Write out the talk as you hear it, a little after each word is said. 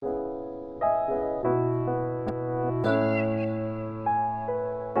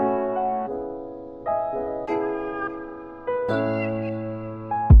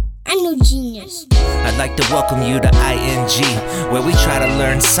like to welcome you to ING, where we try to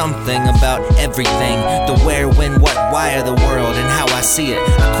learn something about everything. The where, when, what, why of the world, and how I see it.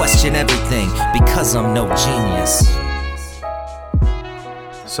 I question everything, because I'm no genius.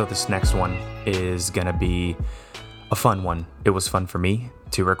 So this next one is gonna be a fun one. It was fun for me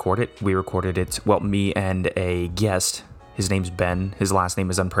to record it. We recorded it, well, me and a guest. His name's Ben. His last name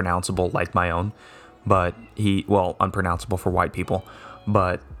is unpronounceable like my own, but unpronounceable for white people.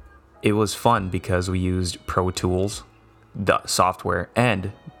 But it was fun because we used Pro Tools, the software,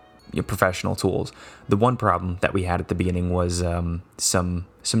 and professional tools. The one problem that we had at the beginning was some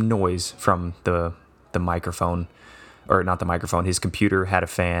noise from the microphone. Or not the microphone, his computer had a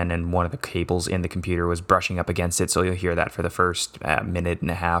fan and one of the cables in the computer was brushing up against it, so you'll hear that for the first minute and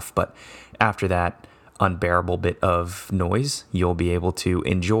a half. But after that unbearable bit of noise, you'll be able to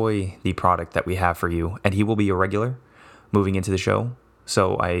enjoy the product that we have for you, and he will be a regular moving into the show.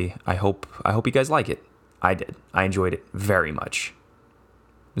 So I hope you guys like it. I did. I enjoyed it very much.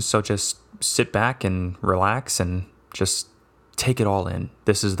 So just sit back and relax and just take it all in.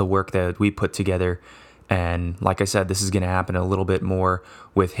 This is the work that we put together. And like I said, this is going to happen a little bit more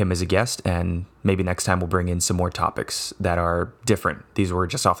with him as a guest, and maybe next time we'll bring in some more topics that are different. These were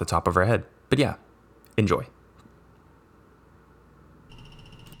just off the top of our head. But yeah, enjoy.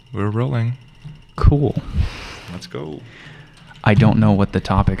 We're rolling. Cool. Let's go. I don't know what the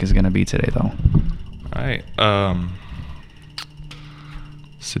topic is going to be today, though. All right.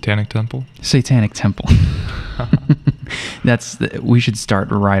 Satanic Temple. Satanic Temple. We should start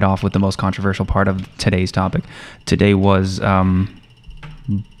right off with the most controversial part of today's topic. Today was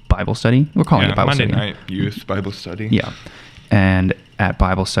Bible study. We're calling it Bible Monday study. night youth Bible study. Yeah. And at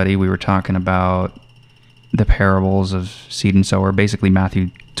Bible study, we were talking about the parables of seed and sower, basically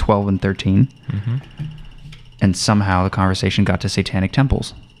Matthew 12 and 13. Mm-hmm. And somehow the conversation got to satanic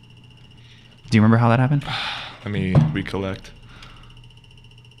temples. Do you remember how that happened? Let me recollect.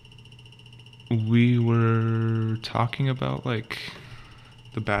 We were talking about like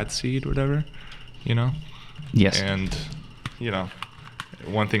the bad seed or whatever, Yes. And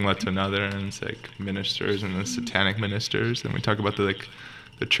one thing led to another, and it's like ministers and then satanic ministers, and we talk about the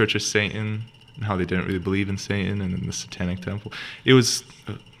Church of Satan and how they didn't really believe in Satan, and then the Satanic Temple. It was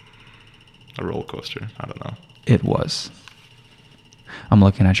a roller coaster. I don't know. It was. I'm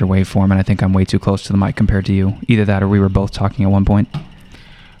looking at your waveform, and I think I'm way too close to the mic compared to you. Either that or we were both talking at one point.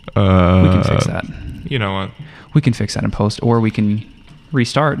 We can fix that. You know what? We can fix that in post, or we can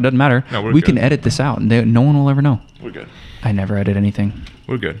restart. Doesn't matter. No, we can edit this out. No one will ever know. We're good. I never edit anything.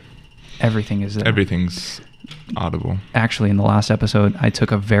 We're good. Everything is there. Everything's audible. Actually, in the last episode, I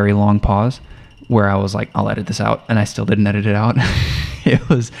took a very long pause where I was like, I'll edit this out, and I still didn't edit it out. It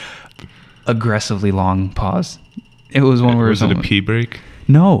was aggressively long pause. It was one where was it a pee break?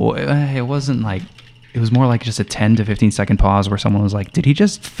 No, it wasn't like. It was more like just a 10 to 15 second pause where someone was like, did he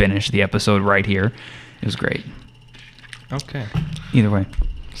just finish the episode right here? It was great. Okay. Either way.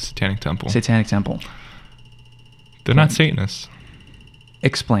 Satanic Temple. Satanic Temple. They're not Satanists.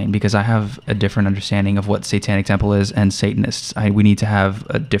 Explain, because I have a different understanding of what Satanic Temple is and Satanists. We need to have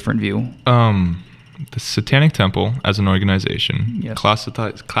a different view. The Satanic Temple, as an organization, Yes.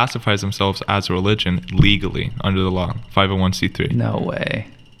 classifies themselves as a religion legally under the law, 501c3. No way.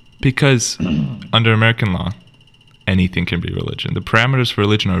 Because under American law, anything can be religion. The parameters for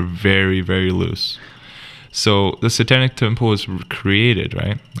religion are very, very loose. So the Satanic Temple was created,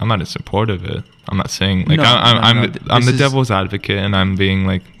 right? I'm not in support of it. I'm not saying like I'm the devil's advocate, and I'm being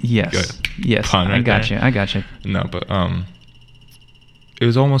like yes. Pun right I got there. you. I got you. No, but it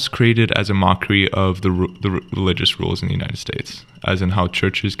was almost created as a mockery of the religious rules in the United States, as in how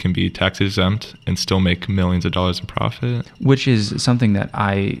churches can be tax exempt and still make millions of dollars in profit. Which is something that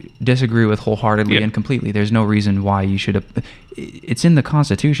I disagree with wholeheartedly and completely. There's no reason why you should. It's in the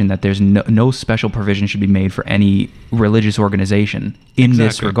Constitution that there's no special provision should be made for any religious organization in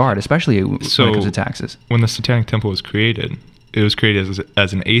this regard, especially when it comes to taxes. When the Satanic Temple was created, it was created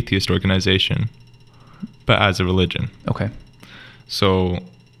as an atheist organization, but as a religion. Okay. So,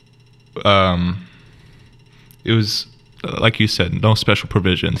 it was, like you said, no special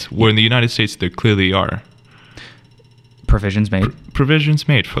provisions. Where in the United States, there clearly are. Provisions made? Provisions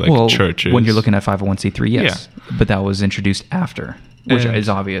made for, like, churches. When you're looking at 501c3, yes. Yeah. But that was introduced after, which is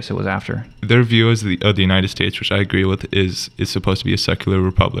obvious it was after. Their view of the United States, which I agree with, is supposed to be a secular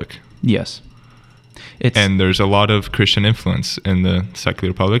republic. Yes. And there's a lot of Christian influence in the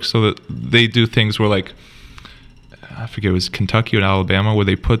secular republic, so that they do things where, like, I forget, it was Kentucky or Alabama, where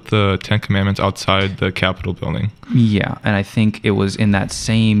they put the Ten Commandments outside the Capitol building. Yeah, and I think it was in that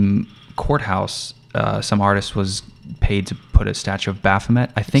same courthouse, some artist was paid to put a statue of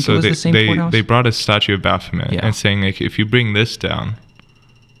Baphomet. I think So it was the same courthouse. they brought a statue of Baphomet Yeah. and saying, like, if you bring this down,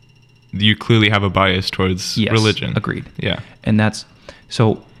 you clearly have a bias towards Yes, religion. agreed. Yeah. And that's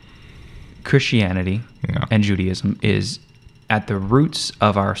so Christianity Yeah. and Judaism is at the roots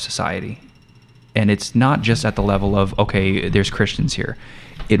of our society. And it's not just at the level of, okay, there's Christians here.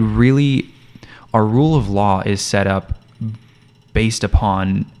 It really, our rule of law is set up based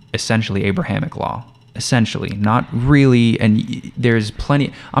upon essentially Abrahamic law. Essentially, not really. And there's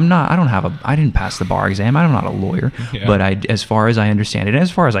plenty. I didn't pass the bar exam. I'm not a lawyer. Yeah. But as far as I understand it, and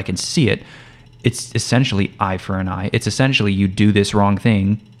as far as I can see it, it's essentially eye for an eye. It's essentially you do this wrong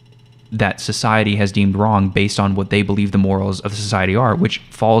thing that society has deemed wrong based on what they believe the morals of the society are, which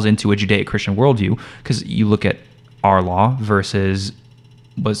falls into a Judaic-Christian worldview. Because you look at our law versus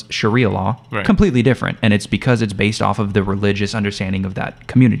was Sharia law, Right. completely different. And it's because it's based off of the religious understanding of that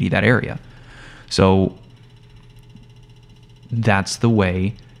community, that area. So that's the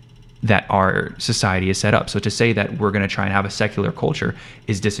way that our society is set up. So to say that we're going to try and have a secular culture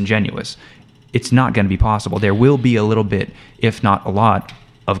is disingenuous. It's not going to be possible. There will be a little bit, if not a lot,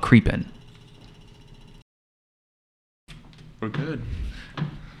 of creep-in. We're good.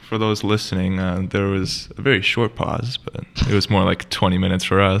 For those listening, there was a very short pause, but it was more like 20 minutes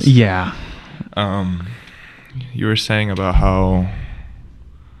for us. Yeah. You were saying about how,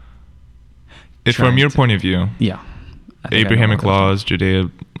 if from your point of view, Yeah. I think I know Abrahamic where that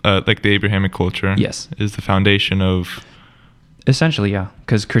laws, like the Abrahamic culture, Yes. is the foundation of. Essentially, yeah,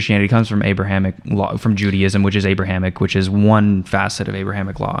 because Christianity comes from Abrahamic law, from Judaism, which is Abrahamic, which is one facet of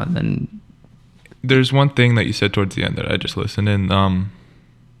Abrahamic law, and then There's one thing that you said towards the end that I just listened in,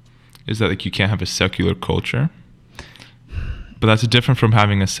 is that like you can't have a secular culture, but that's different from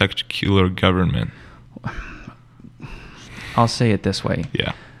having a secular government. I'll say it this way: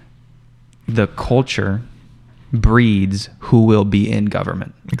 Yeah. the culture breeds who will be in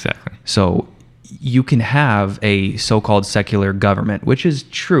government. Exactly. So you can have a so-called secular government, which is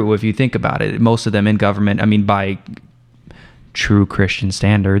true if you think about it. Most of them in government, I mean, by true Christian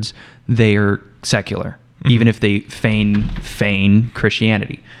standards, they are secular, even if they feign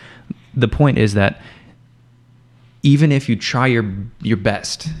Christianity. The point is that even if you try your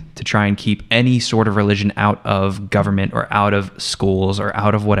best to try and keep any sort of religion out of government or out of schools or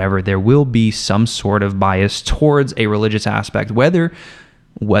out of whatever, there will be some sort of bias towards a religious aspect, whether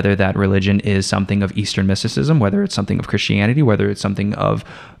that religion is something of Eastern mysticism, whether it's something of Christianity, whether it's something of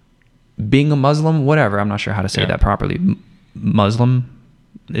being a Muslim, whatever. I'm not sure how to say Yeah. that properly. Muslim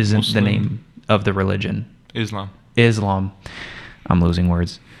isn't Muslim. the name of the religion. Islam. I'm losing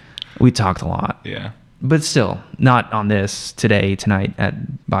words. We talked a lot. Yeah. But still, not on this tonight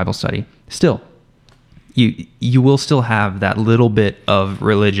at Bible study. Still, you will still have that little bit of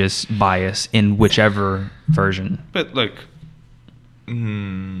religious bias in whichever version. But like,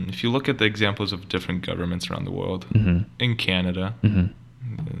 if you look at the examples of different governments around the world, in Canada,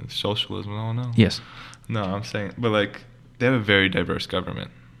 socialism, I don't know. Yes. No, I'm saying, but like, they have a very diverse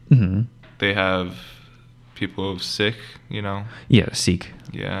government. Mm-hmm. They have people of Sikh, Yeah, Sikh.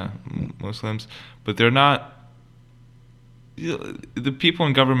 yeah, Muslims, but they're not. The people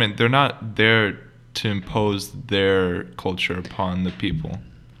in government, they're not there to impose their culture upon the people.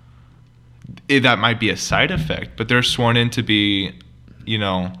 That might be a side effect, but they're sworn in to be,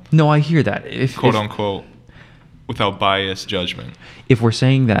 No, I hear that. quote unquote, without bias judgment. If we're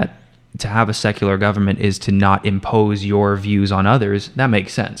saying that to have a secular government is to not impose your views on others, that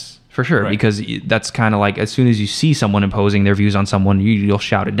makes sense. For sure, Right. because that's kind of like as soon as you see someone imposing their views on someone, you'll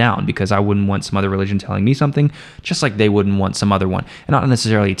shout it down, because I wouldn't want some other religion telling me something, just like they wouldn't want some other one. And not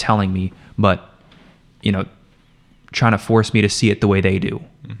necessarily telling me, but, trying to force me to see it the way they do.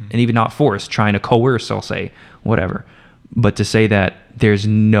 And even not force, trying to coerce, I'll say, whatever. But to say that there's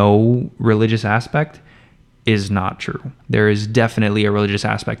no religious aspect is not true. There is definitely a religious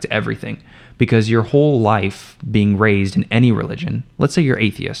aspect to everything, because your whole life being raised in any religion, let's say you're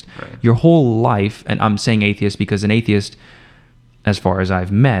atheist, Right. your whole life, and I'm saying atheist because an atheist, as far as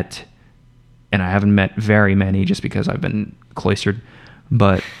I've met, and I haven't met very many just because I've been cloistered,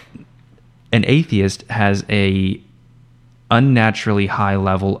 but an atheist has a unnaturally high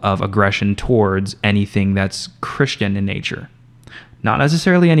level of aggression towards anything that's Christian in nature. Not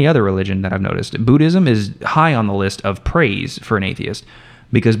necessarily any other religion that I've noticed. Buddhism is high on the list of praise for an atheist,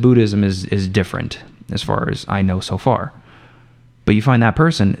 because Buddhism is different as far as I know so far. But you find that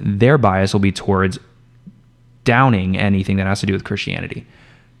person, their bias will be towards downing anything that has to do with Christianity,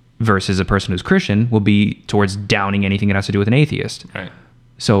 versus a person who's Christian will be towards downing anything that has to do with an atheist. Right.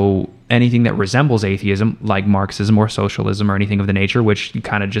 So, anything that resembles atheism, like Marxism or socialism or anything of the nature, which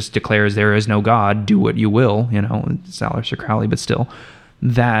kind of just declares there is no God, do what you will, it's Aleister Crowley, but still,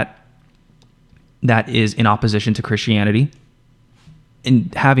 that is in opposition to Christianity.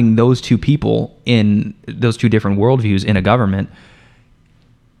 And having those two people in those two different worldviews in a government,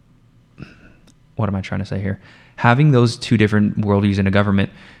 what am I trying to say here? Having those two different worldviews in a government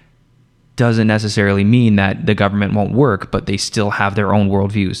doesn't necessarily mean that the government won't work, but they still have their own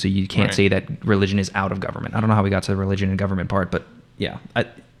worldviews. So you can't say that religion is out of government. I don't know how we got to the religion and government part, but yeah,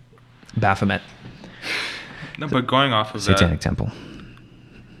 Baphomet. No, but going off of Satanic Temple.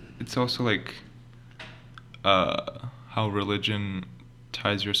 It's also like how religion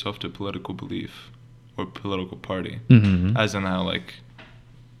ties yourself to political belief or political party, as in how like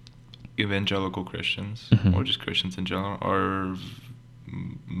evangelical Christians or just Christians in general are.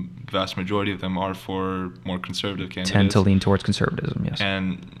 Vast majority of them are for more conservative candidates. Tend to lean towards conservatism, yes.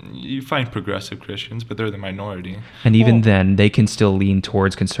 And you find progressive Christians, but they're the minority. And even then, they can still lean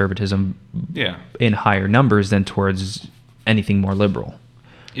towards conservatism in higher numbers than towards anything more liberal.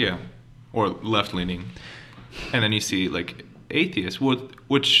 Yeah, or left-leaning. And then you see, like, atheists,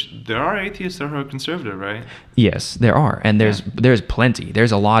 which there are atheists that are conservative, right? Yes, there are. And there's plenty.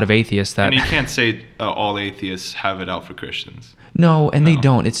 There's a lot of atheists that... And you can't say all atheists have it out for Christians. No, and they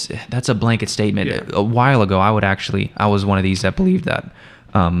don't. That's a blanket statement. Yeah. A while ago, I was one of these that believed that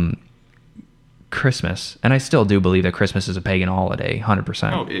Christmas, and I still do believe that Christmas is a pagan holiday,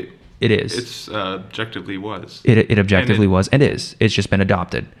 100%. Oh, it is. It's objectively was. It objectively was. It is. It's just been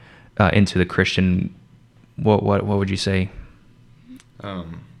adopted into the Christian. What would you say?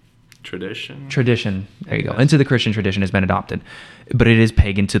 Tradition. Tradition. There you go. Into the Christian tradition has been adopted, but it is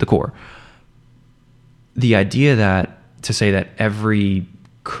pagan to the core. The idea to say that every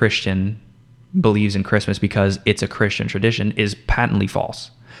Christian believes in Christmas because it's a Christian tradition is patently false.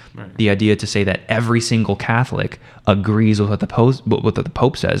 Right. The idea to say that every single Catholic agrees with what the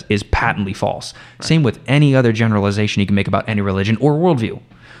Pope says is patently false. Right. Same with any other generalization you can make about any religion or worldview.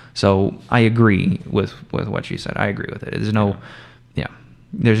 So I agree with what you said. I agree with it.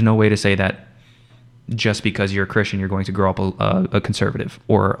 There's no way to say that just because you're a Christian, you're going to grow up a conservative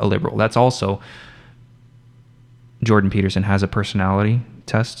or a liberal. That's also... Jordan Peterson has a personality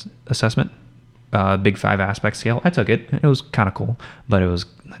test assessment, Big 5 aspect scale. I took it. It was kind of cool, but it was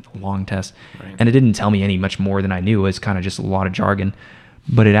a long test. Right. And it didn't tell me any much more than I knew. It's kind of just a lot of jargon.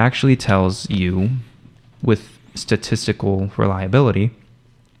 But it actually tells you, with statistical reliability,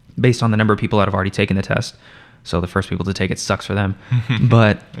 based on the number of people that have already taken the test. So the first people to take it sucks for them.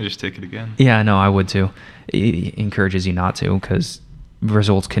 But I just take it again. Yeah, no, I would too. It encourages you not to, because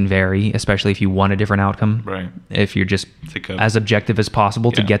results can vary, especially if you want a different outcome. Right. If you're just as objective as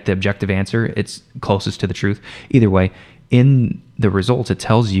possible to get the objective answer, it's closest to the truth. Either way, in the results, it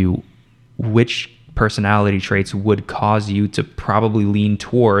tells you which personality traits would cause you to probably lean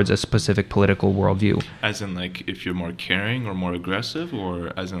towards a specific political worldview. As in, like, if you're more caring or more aggressive,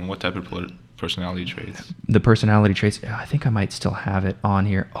 or as in what type of personality traits? The personality traits, I think I might still have it on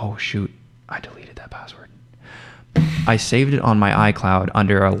here. Oh, shoot. I deleted that password. I saved it on my iCloud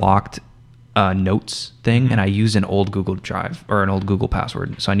under a locked notes thing, and I used an old Google Drive or an old Google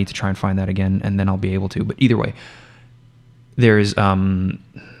password. So I need to try and find that again, and then I'll be able to. But either way, there's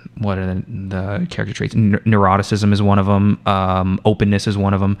what are the character traits? Neuroticism is one of them. Openness is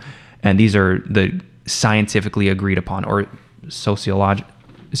one of them, and these are the scientifically agreed upon or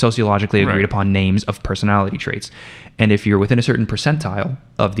sociologically agreed upon names of personality traits. And if you're within a certain percentile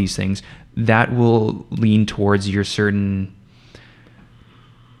of these things, that will lean towards your certain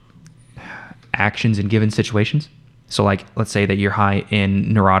actions in given situations. So, like, let's say that you're high in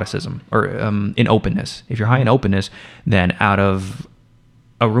neuroticism or in openness. If you're high in openness, then out of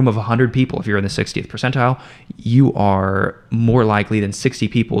a room of 100 people, if you're in the 60th percentile, you are more likely than 60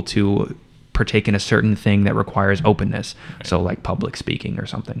 people to partake in a certain thing that requires openness. Right. So, like public speaking or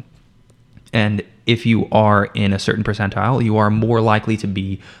something. And if you are in a certain percentile, you are more likely to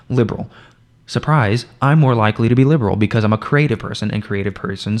be liberal. Surprise, I'm more likely to be liberal because I'm a creative person, and creative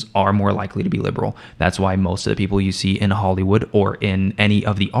persons are more likely to be liberal. That's why most of the people you see in Hollywood or in any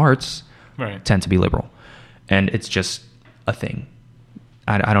of the arts tend to be liberal. And it's just a thing.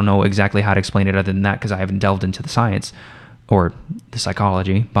 I don't know exactly how to explain it other than that, because I haven't delved into the science or the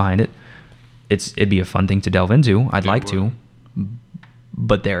psychology behind it. It'd be a fun thing to delve into. I'd like to.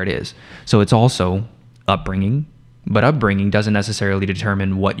 But there it is. So it's also upbringing, but upbringing doesn't necessarily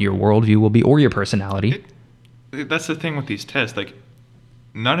determine what your worldview will be or your personality. That's the thing with these tests. Like,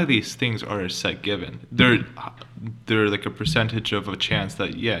 none of these things are a set given. They're like a percentage of a chance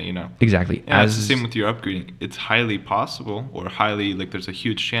that Exactly. Yeah, it's the same with your upgrading. It's highly possible, or highly like there's a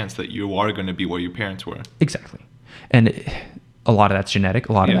huge chance that you are going to be where your parents were. Exactly. And a lot of that's genetic,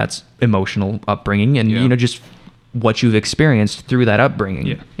 a lot of that's emotional upbringing, and just what you've experienced through that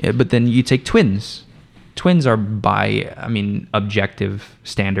upbringing. But then you take twins. Twins are by objective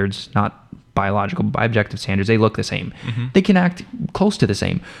standards, not biological, by objective standards, they look the same. They can act close to the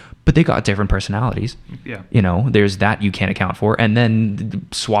same, but they got different personalities. There's that you can't account for, and then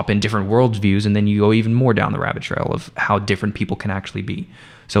swap in different worldviews, and then you go even more down the rabbit trail of how different people can actually be.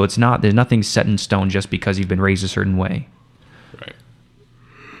 So there's nothing set in stone just because you've been raised a certain way.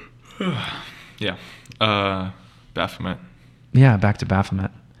 Right. Baphomet. Yeah, back to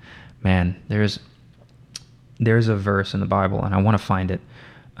Baphomet. Man, there's a verse in the Bible, and I want to find it,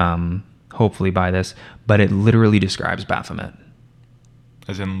 hopefully by this, but it literally describes Baphomet.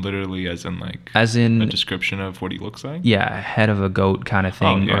 As in literally, as in a description of what he looks like? Yeah, head of a goat kind of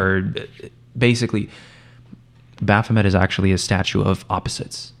thing. Or basically, Baphomet is actually a statue of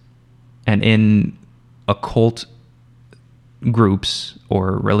opposites. And in occult groups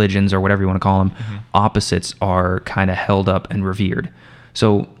or religions or whatever you want to call them, opposites are kind of held up and revered.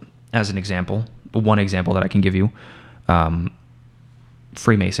 So, as an example, one example that I can give you,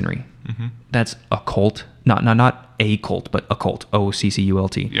 Freemasonry. That's a cult, not a cult, but a cult.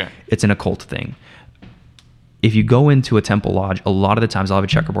 OCCULT. Yeah, it's an occult thing. If you go into a temple lodge, a lot of the times they'll have a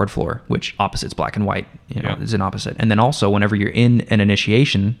checkerboard floor, which opposites black and white. Is an opposite. And then also, whenever you're in an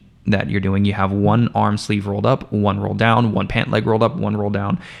initiation that you're doing, you have one arm sleeve rolled up, one rolled down, one pant leg rolled up, one rolled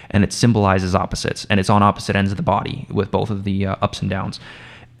down, and it symbolizes opposites, and it's on opposite ends of the body with both of the ups and downs.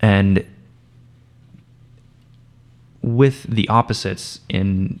 And with the opposites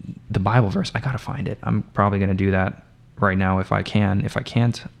in the Bible verse, I gotta find it. I'm probably gonna do that right now if I can. If I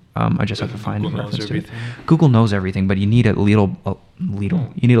can't, I just have to find Google reference knows to it. everything. Google knows everything, but you need you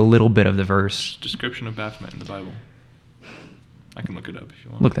need a little bit of the verse. Description of Baphomet in the Bible. I can look it up if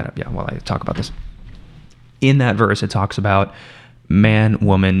you want. Look that up, while I talk about this. In that verse, it talks about man,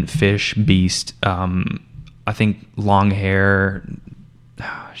 woman, fish, beast, I think long hair.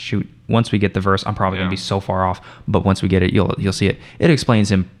 Shoot, once we get the verse, I'm probably going to be so far off, but once we get it, you'll see it. It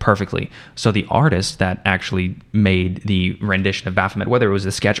explains him perfectly. So the artist that actually made the rendition of Baphomet, whether it was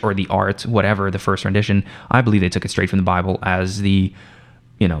the sketch or the art, whatever, the first rendition, I believe they took it straight from the Bible as the,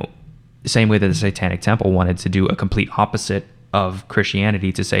 same way that the Satanic Temple wanted to do a complete opposite of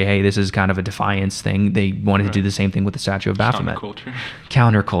Christianity, to say, hey, this is kind of a defiance thing. They wanted to do the same thing with the statue of Baphomet.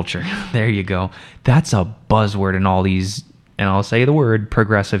 Counterculture. There you go. That's a buzzword in all these, and I'll say the word,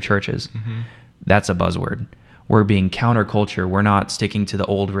 progressive churches. That's a buzzword. We're being counterculture. We're not sticking to the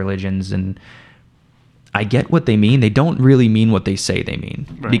old religions. And I get what they mean. They don't really mean what they say they mean.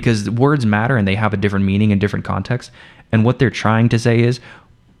 Right. Because words matter and they have a different meaning in different contexts. And what they're trying to say is,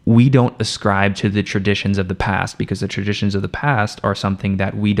 we don't ascribe to the traditions of the past, because the traditions of the past are something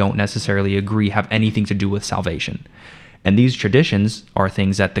that we don't necessarily agree have anything to do with salvation. And these traditions are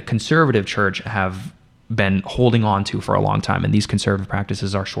things that the conservative church have been holding on to for a long time. And these conservative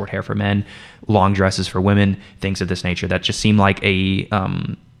practices are short hair for men, long dresses for women, things of this nature that just seem like a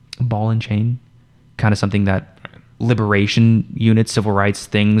ball and chain, kind of something that liberation units, civil rights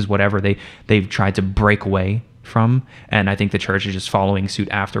things, whatever, they've tried to break away from. And I think the church is just following suit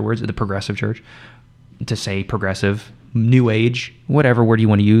afterwards, the progressive church, to say progressive, new age, whatever word you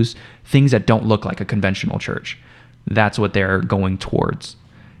want to use, things that don't look like a conventional church. That's what they're going towards,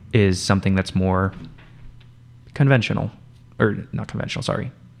 is something that's more conventional, or not conventional,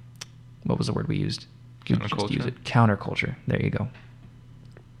 sorry. What was the word we used? Counterculture. Use it. Counterculture. There you go.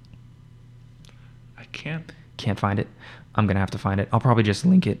 I can't find it. I'm going to have to find it. I'll probably just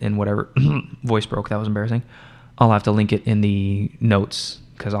link it in whatever. Voice broke. That was embarrassing. I'll have to link it in the notes,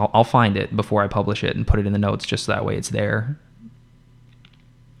 because I'll find it before I publish it and put it in the notes, just so that way it's there.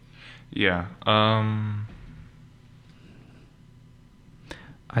 Yeah.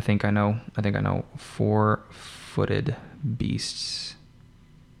 I think I know. 4-footed beasts.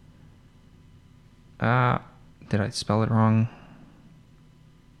 Did I spell it wrong?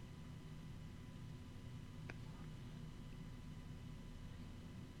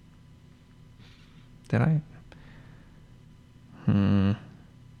 Did I?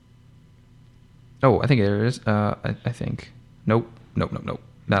 Oh, I think there it is. I think. Nope.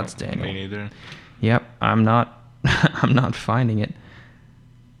 That's Daniel. Me neither. Yep. I'm not finding it.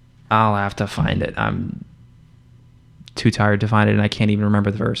 I'll have to find it. I'm too tired to find it, and I can't even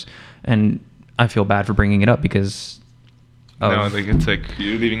remember the verse. And I feel bad for bringing it up, because No, like it's like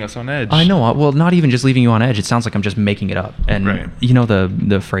you're leaving us on edge. I know. Well, not even just leaving you on edge. It sounds like I'm just making it up. And Right. you know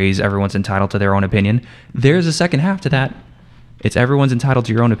the phrase "everyone's entitled to their own opinion." There's a second half to that. It's everyone's entitled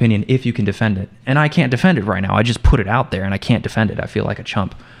to your own opinion if you can defend it. And I can't defend it right now. I just put it out there and I can't defend it. I feel like a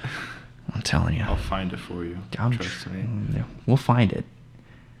chump. I'm telling you. I'll find it for you. Trust me. We'll find it.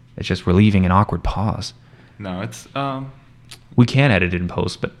 It's just we're leaving an awkward pause. No, it's We can edit it in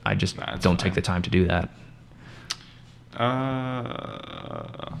post, but I just Nah, it's don't fine. take the time to do that.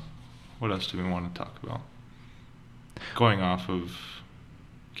 What else do we want to talk about? Going off of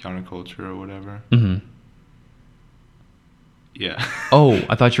counterculture or whatever. Hmm. Yeah. Oh,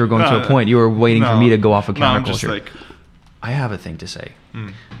 I thought you were going to a point. You were waiting for me to go off of counterculture. No, I'm just like. I have a thing to say.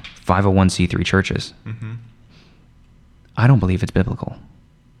 Mm. 501c3 churches. Mm-hmm. I don't believe it's biblical.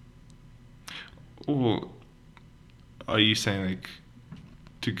 Well, are you saying like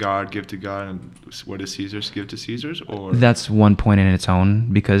to God give to God and what is Caesar's give to Caesar's, or That's one point in its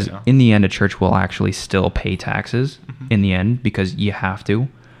own, because Yeah. in the end, a church will actually still pay taxes in the end, because you have to,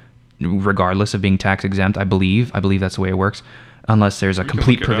 regardless of being tax exempt. I believe that's the way it works, unless there's a We can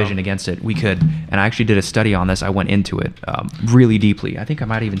complete look it provision up. against it. We could, and I actually did a study on this. I went into it really deeply. I think I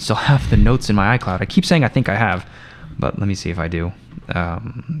might even still have the notes in my iCloud. I keep saying I think I have, but let me see if I do.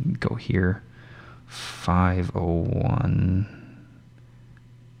 Go here, 501.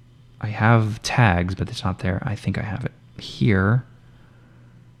 I have tags, but it's not there. I think I have it here.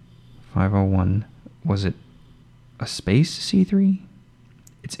 501. Was it a space C3?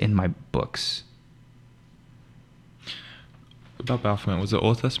 It's in my books. about Baphomet? Was it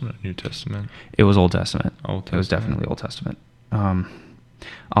Old Testament or New Testament? It was Old Testament. Old It was Testament. definitely Old Testament.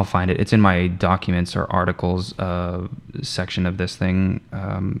 I'll find it. It's in my documents or articles section of this thing.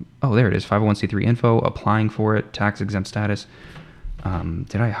 Oh, there it is. 501c3 info, applying for it, tax exempt status.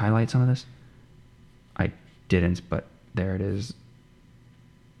 Did I highlight some of this? I didn't, but there it is.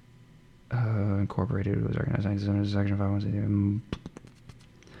 Incorporated was organized under section 501c3.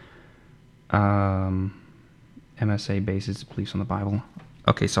 MSA bases beliefs on the Bible.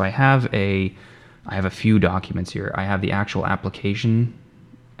 Okay, so I have a few documents here. I have the actual application,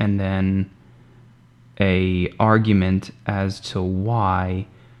 and then a argument as to why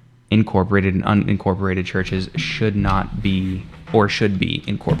incorporated and unincorporated churches should not be or should be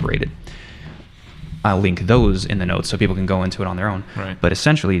incorporated. I'll link those in the notes so people can go into it on their own. Right. But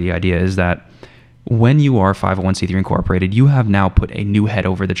essentially, the idea is that when you are 501c3 incorporated, you have now put a new head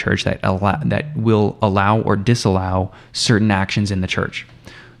over the church that will allow or disallow certain actions in the church.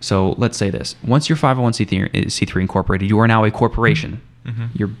 So let's say this. Once you're 501c3 incorporated, you are now a corporation. Mm-hmm.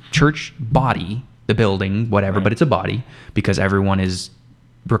 Your church body, the building, whatever, Right. but it's a body because everyone is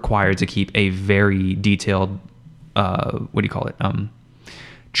required to keep a very detailed,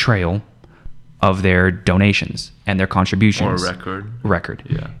 trail of their donations and their contributions. Or Record.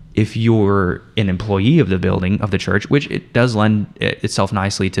 Yeah. If you're an employee of the building, of the church, which it does lend itself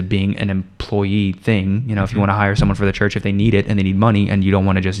nicely to being an employee thing, if you want to hire someone for the church, if they need it and they need money and you don't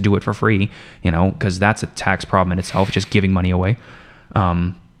want to just do it for free, because that's a tax problem in itself, just giving money away.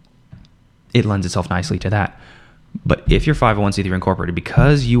 It lends itself nicely to that. But if you're 501c3 incorporated,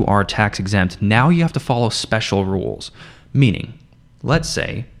 because you are tax exempt, now you have to follow special rules. Meaning, let's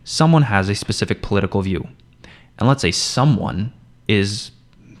say someone has a specific political view, and let's say someone is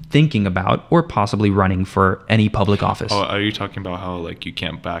thinking about or possibly running for any public office. Oh, are you talking about how like you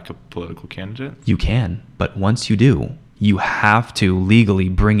can't back a political candidate? You can, but once you do, you have to legally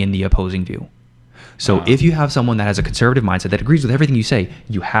bring in the opposing view. So if you have someone that has a conservative mindset that agrees with everything you say,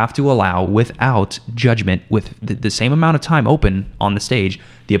 you have to allow, without judgment, with the same amount of time open on the stage,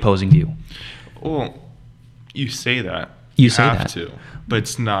 the opposing view. Well, you say that. You say have that. to, but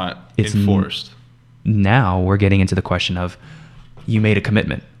it's not It's enforced. Now we're getting into the question of, you made a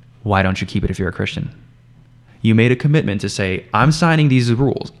commitment. Why don't you keep it if you're a Christian? You made a commitment to say, I'm signing these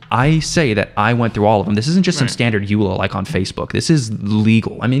rules. I say that I went through all of them. This isn't just some Right. standard EULA like on Facebook. This is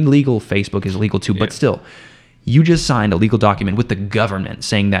legal. I mean, legal Facebook is legal too, but Yeah. still, you just signed a legal document with the government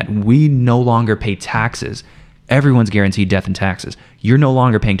saying that we no longer pay taxes. Everyone's guaranteed death and taxes. You're no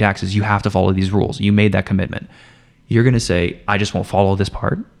longer paying taxes. You have to follow these rules. You made that commitment. You're going to say, I just won't follow this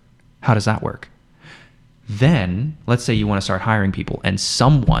part. How does that work? Then, let's say you want to start hiring people, and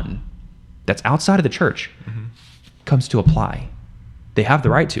someone that's outside of the church comes to apply. They have the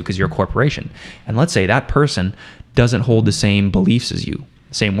right to, because you're a corporation. And let's say that person doesn't hold the same beliefs as you,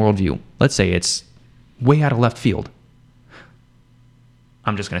 same worldview. Let's say it's way out of left field.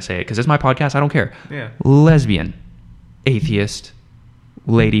 I'm just going to say it because it's my podcast. I don't care. Yeah. Lesbian, atheist,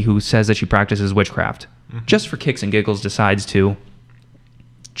 lady who says that she practices witchcraft, just for kicks and giggles decides to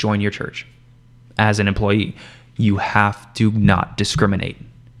join your church as an employee. you have to not discriminate.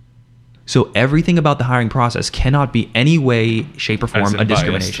 So everything about the hiring process cannot be any way, shape, or form a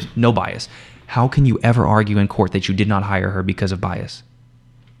discrimination. Biased. No bias. How can you ever argue in court that you did not hire her because of bias?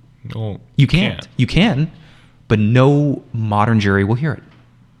 No, You can't. You can, but no modern jury will hear it.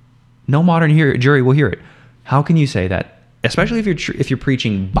 No modern jury will hear it. How can you say that? Especially if you're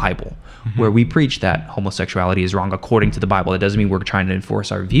preaching Bible, where we preach that homosexuality is wrong according to the Bible. It doesn't mean we're trying to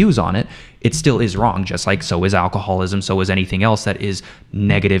enforce our views on it. It still is wrong, just like so is alcoholism, so is anything else that is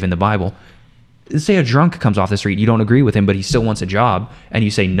negative in the Bible. Say a drunk comes off the street, you don't agree with him, but he still wants a job, and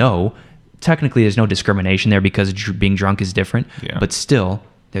you say no. Technically, there's no discrimination there because being drunk is different, but still,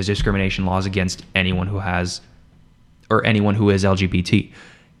 there's discrimination laws against anyone who is LGBT.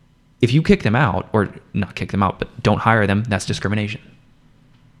 If you kick them out, or not kick them out, but don't hire them, that's discrimination.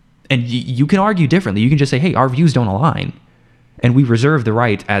 And you can argue differently. You can just say, hey, our views don't align. And we reserve the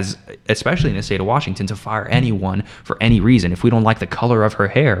right, especially in the state of Washington, to fire anyone for any reason. If we don't like the color of her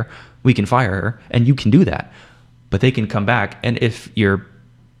hair, we can fire her, and you can do that. But they can come back, and if you're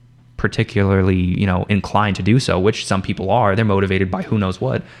particularly, inclined to do so, which some people are, they're motivated by who knows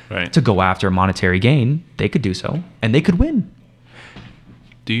what, right, to go after monetary gain, they could do so, and they could win.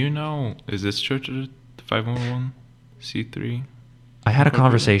 Do you know, is this church a 501c3? I had a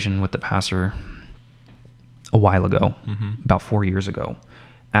conversation with the pastor a while ago, about 4 years ago,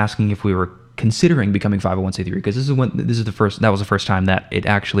 asking if we were considering becoming 501c3, because that was the first time that it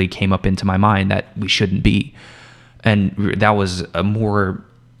actually came up into my mind that we shouldn't be. And that was a more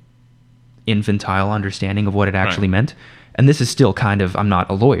infantile understanding of what it actually meant. And this is still kind of, I'm not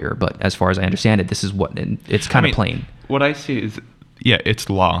a lawyer, but as far as I understand it, this is what, it's kind of plain. What I see is, it's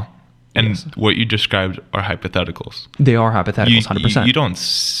law. And what you described are hypotheticals. They are hypotheticals, 100%. You don't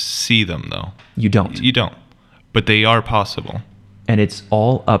see them, though. You don't. You don't. But they are possible. And it's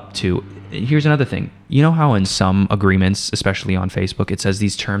all up to... Here's another thing. You know how in some agreements, especially on Facebook, it says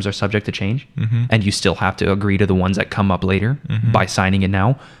these terms are subject to change? And you still have to agree to the ones that come up later by signing it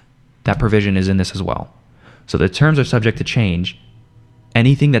now? That provision is in this as well. So the terms are subject to change.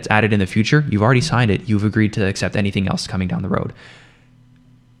 Anything that's added in the future, you've already signed it. You've agreed to accept anything else coming down the road.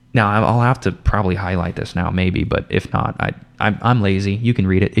 Now, I'll have to probably highlight this now, maybe, but if not, I'm lazy. You can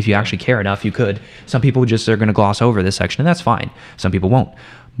read it. If you actually care enough, you could. Some people just are going to gloss over this section, and that's fine. Some people won't.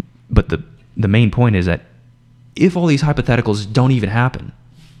 But the main point is that if all these hypotheticals don't even happen,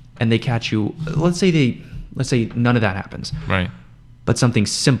 and they catch you, let's say none of that happens. Right. But something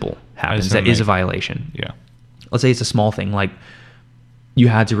simple happens that is a violation. Yeah. Let's say it's a small thing, like you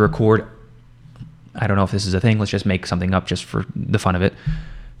had to record, I don't know if this is a thing, let's just make something up just for the fun of it.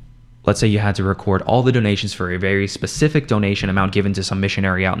 Let's say you had to record all the donations for a very specific donation amount given to some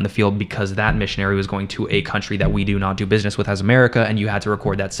missionary out in the field because that missionary was going to a country that we do not do business with as America, and you had to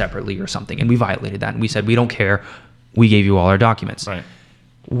record that separately or something. And we violated that. And we said, we don't care. We gave you all our documents. Right.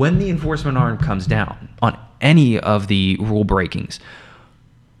 When the enforcement arm comes down on any of the rule breakings,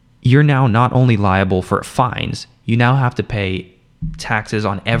 you're now not only liable for fines, you now have to pay taxes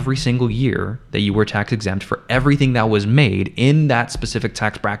on every single year that you were tax exempt for everything that was made in that specific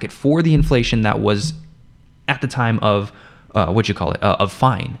tax bracket for the inflation that was at the time of of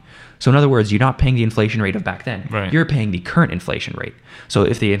fine. So in other words, you're not paying the inflation rate of back then. Right. You're paying the current inflation rate. So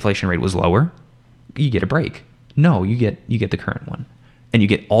if the inflation rate was lower, you get a break. No, you get the current one. And you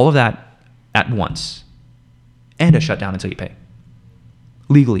get all of that at once and a shutdown until you pay.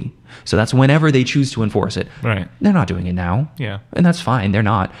 Legally. So that's whenever they choose to enforce it. Right. They're not doing it now. Yeah. And that's fine. They're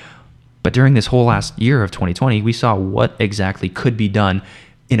not. But during this whole last year of 2020, we saw what exactly could be done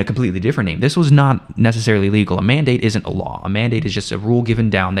in a completely different name. This was not necessarily legal. A mandate isn't a law. A mandate is just a rule given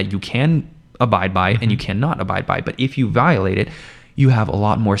down that you can abide by and you cannot abide by. But if you violate it, you have a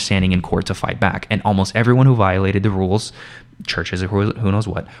lot more standing in court to fight back. And almost everyone who violated the rules, churches or who knows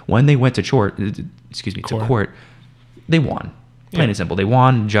what, when they went to court, they won. Plain and simple. They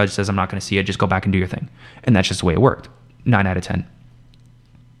won. Judge says, I'm not going to see it. Just go back and do your thing. And that's just the way it worked. 9 out of 10.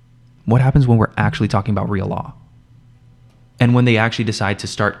 What happens when we're actually talking about real law? And when they actually decide to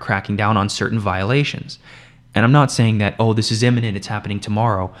start cracking down on certain violations? And I'm not saying that, this is imminent, it's happening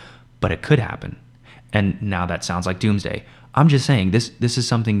tomorrow, but it could happen. And now that sounds like doomsday. I'm just saying this is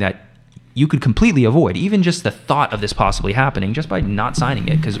something that you could completely avoid, even just the thought of this possibly happening, just by not signing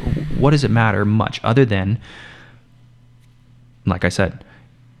it. Because what does it matter much other than, like I said,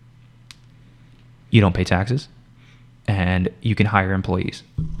 you don't pay taxes and you can hire employees.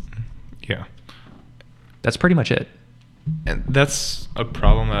 Yeah. That's pretty much it. And that's a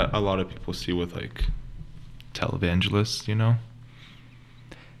problem that a lot of people see with like televangelists,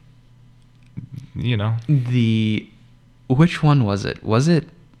 Which one was it? Was it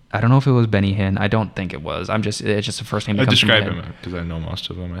I don't know if it was Benny Hinn. I don't think it was. It's just the first name that comes to my head. Describe him because I know most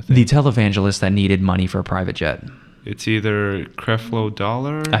of them, I think. The televangelist that needed money for a private jet. It's either Creflo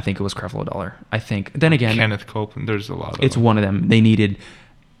Dollar. I think it was Creflo Dollar. I think. Then again, Kenneth Copeland. There's a lot of it's them. one of them. They needed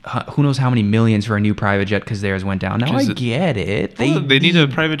who knows how many millions for a new private jet because theirs went down. Now I get it. They need a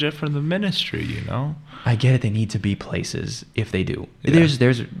private jet for the ministry, you know? I get it. They need to be places if they do. Yeah.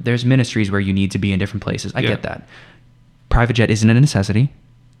 There's ministries where you need to be in different places. I get that. Private jet isn't a necessity.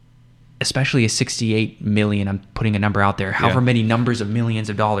 Especially a 68 million, I'm putting a number out there, however many numbers of millions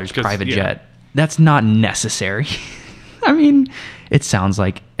of dollars private jet. That's not necessary. I mean, it sounds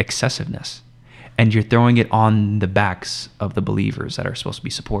like excessiveness. And you're throwing it on the backs of the believers that are supposed to be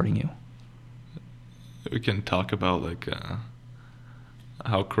supporting you. We can talk about like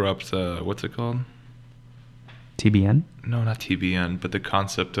how corrupt, what's it called? TBN? No, not TBN, but the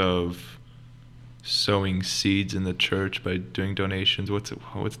concept of sowing seeds in the church by doing donations.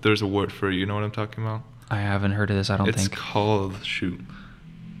 There's a word for it. You know what I'm talking about? I haven't heard of this, I don't think. It's called,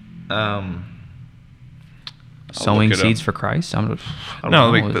 Sowing seeds for Christ? I don't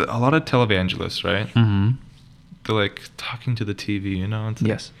like know. a lot of televangelists, right? Mm-hmm. They're like talking to the TV, you know? It's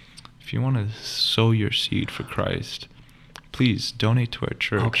Yes. Like, if you want to sow your seed for Christ, please donate to our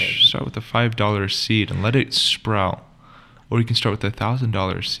church. Okay. Start with a $5 seed and let it sprout. Or you can start with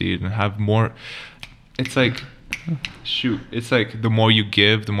 $1,000 seed and have more. It's like, it's like the more you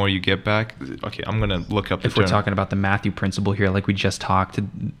give, the more you get back. Okay, I'm going to look up the If we're term. talking about the Matthew principle here, like we just talked,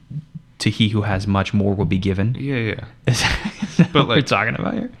 to he who has much more will be given. Yeah. Is that But what we're like- talking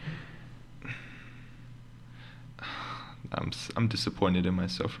about here? I'm disappointed in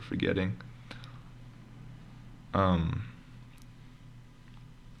myself for forgetting.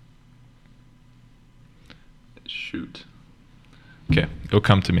 Shoot. Okay, it'll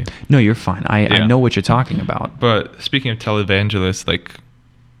come to me. No, you're fine. I Yeah. know what you're talking about. But speaking of televangelists, like,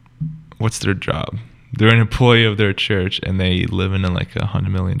 what's their job? They're an employee of their church, and they live in like $100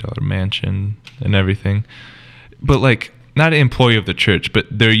 million mansion and everything. But like, not an employee of the church, but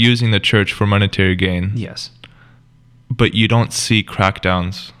they're using the church for monetary gain. Yes. But you don't see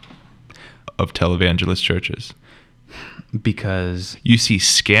crackdowns of televangelist churches. Because You see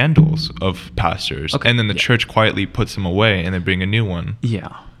scandals of pastors, Okay, and then the yeah. church quietly puts them away, and they bring a new one. yeah.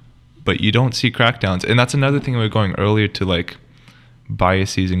 But you don't see crackdowns, and that's another thing we were going earlier to, like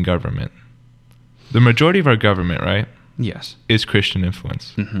biases in government. The majority of our government, right, Yes. is Christian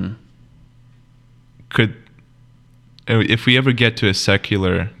influence. Mm-hmm. If we ever get to a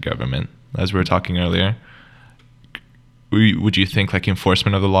secular government, as we were talking earlier, would you think like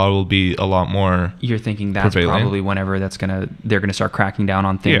enforcement of the law will be a lot more? You're thinking that's Prevalent. probably whenever they're gonna start cracking down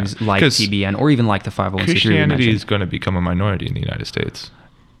on things Yeah, like 'cause TBN or even like the 501c3 you Christianity mentioned. is going to become a minority in the United States.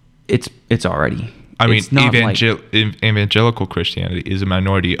 It's already. I mean, It's not like- evangelical Christianity is a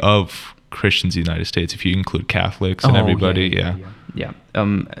minority of Christians in the United States. If you include Catholics and Oh, everybody, yeah.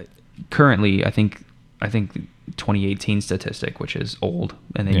 Currently, I think 2018 statistic, which is old,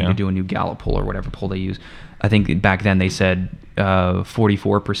 and they need to do a new Gallup poll or whatever poll they use. I think back then they said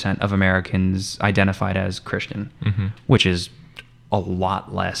 44% of Americans identified as Christian, which is a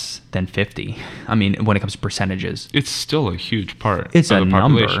lot less than 50. I mean, when it comes to percentages, It's still a huge part it's of a the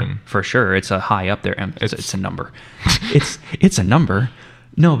number population. for sure. It's a high up there. It's a number. it's a number.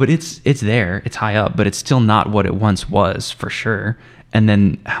 No, but it's there. It's high up, but it's still not what it once was for sure. And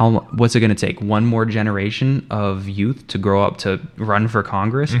then what's it going to take? One more generation of youth to grow up to run for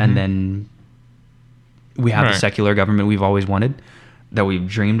Congress, and then we have the Right. secular government we've always wanted, that we've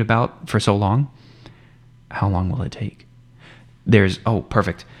dreamed about for so long. How long will it take?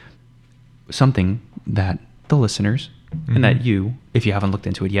 Perfect. Something that the listeners and that you, if you haven't looked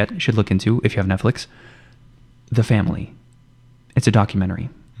into it yet, should look into if you have Netflix. The Family. It's a documentary.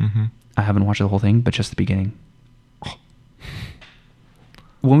 I haven't watched the whole thing, but just the beginning.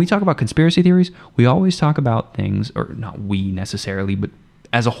 When we talk about conspiracy theories, we always talk about things, or not we necessarily, but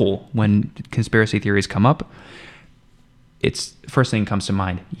as a whole, when conspiracy theories come up, it's first thing comes to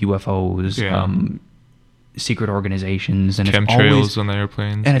mind: UFOs, secret organizations, and Chemtrails on the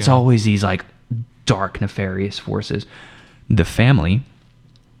airplanes. and it's always these like dark, nefarious forces. The Family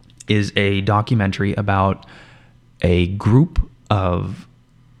is a documentary about a group of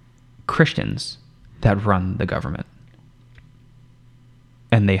Christians that run the government.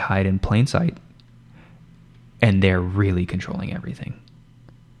 And they hide in plain sight. And they're really controlling everything.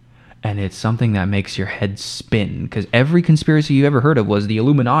 And it's something that makes your head spin. Because every conspiracy you ever heard of was the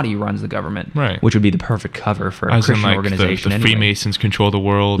Illuminati runs the government. Right. Which would be the perfect cover for a As in, Christian like, organization. the anyway. Freemasons control the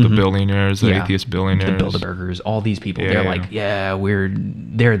world, the billionaires, the atheist billionaires. The Bilderbergers, all these people. Yeah, they're yeah. like,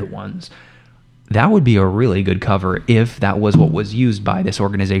 they're the ones. That would be a really good cover if that was what was used by this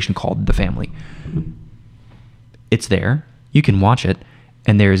organization called The Family. It's there. You can watch it,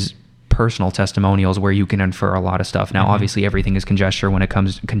 and there's personal testimonials where you can infer a lot of stuff. Now, obviously, everything is conjecture when it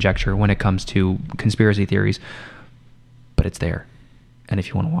comes to conspiracy theories, but it's there. And if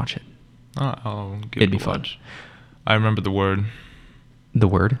you want to watch it, I'll give it'd it be a fun. watch. I remember the word. The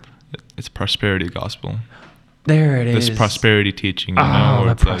word? It's prosperity gospel. There it is. This prosperity teaching. You Oh, know,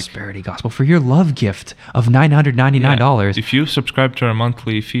 the it's like, prosperity gospel for your love gift of $999. if you subscribe to our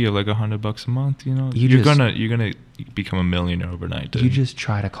monthly fee of like $100 a month, you know, you're gonna become a millionaire overnight. Dude. You just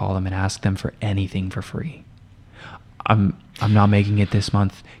try to call them and ask them for anything for free. I'm not making it this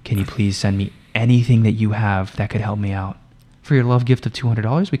month. Can you please send me anything that you have that could help me out? For your love gift of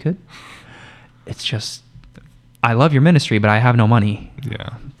 $200, we could. It's just, I love your ministry, but I have no money.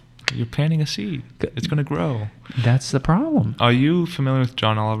 Yeah. You're planting a seed. It's going to grow. That's the problem. Are you familiar with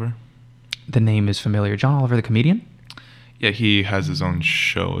John Oliver? The name is familiar. John Oliver, the comedian? Yeah, he has his own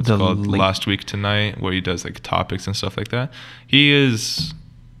show. It's called Last Week Tonight, where he does like topics and stuff like that. He is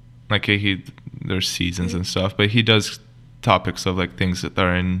like there's seasons and stuff, but he does topics of like things that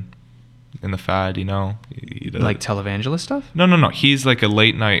are in the fad, you know. He does, like televangelist stuff? No. He's like a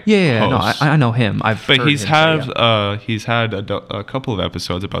late night. Yeah. host. No, I know him. He's had a couple of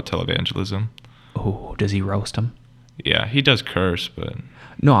episodes about televangelism. Oh, does he roast him? Yeah, he does curse, but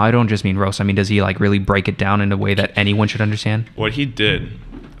no, I don't just mean roast. I mean, does he like really break it down in a way that anyone should understand? What he did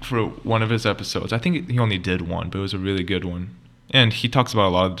for one of his episodes, I think he only did one, but it was a really good one. And he talks about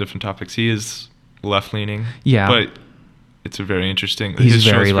a lot of different topics. He is left-leaning. Yeah. But it's a very interesting. He's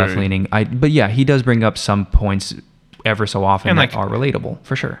very left-leaning. But yeah, he does bring up some points ever so often that are relatable,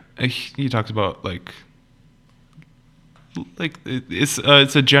 for sure. He talks about like it's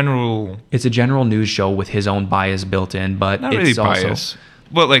a general. It's a general news show with his own bias built in, but not it's really also bias.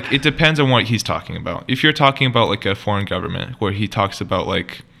 But like it depends on what he's talking about. If you're talking about like a foreign government where he talks about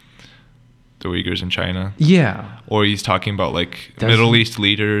like the Uyghurs in China. Yeah. Or he's talking about like Middle East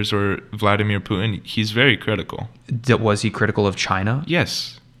leaders or Vladimir Putin. He's very critical. Was he critical of China?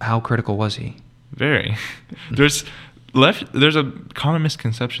 Yes. How critical was he? Very. There's a common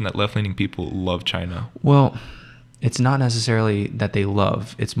misconception that left-leaning people love China. Well, it's not necessarily that they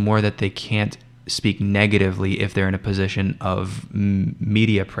love. It's more that they can't speak negatively if they're in a position of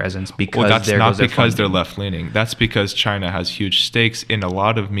media presence because that's not because they're left-leaning. That's because China has huge stakes in a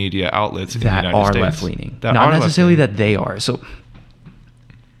lot of media outlets in the United States. That are left-leaning. Not necessarily that they are. So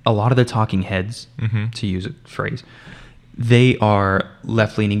a lot of the talking heads, to use a phrase, they are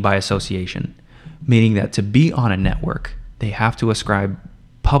left-leaning by association, meaning that to be on a network, they have to ascribe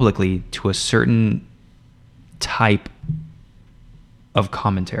publicly to a certain type of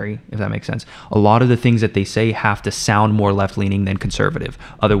commentary, if that makes sense. A lot of the things that they say have to sound more left-leaning than conservative.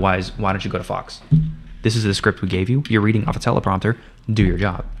 Otherwise, why don't you go to Fox? This is the script we gave you. You're reading off a teleprompter. Do your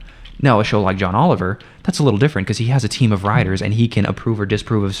job. Now, a show like John Oliver, that's a little different because he has a team of writers and he can approve or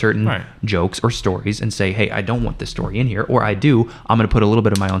disapprove of certain jokes or stories and say, hey, I don't want this story in here, or I do. I'm going to put a little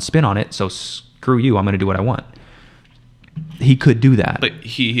bit of my own spin on it, so screw you. I'm going to do what I want. He could do that. But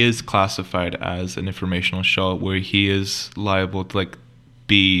he is classified as an informational show where he is liable to like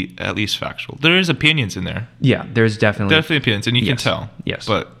be at least factual. There is opinions in there. Yeah, there's definitely opinions, and you can tell. Yes.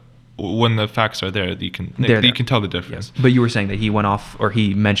 But when the facts are there, you can tell the difference. Yes. But you were saying that he went off, or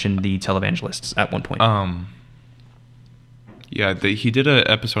he mentioned the televangelists at one point. Yeah, he did an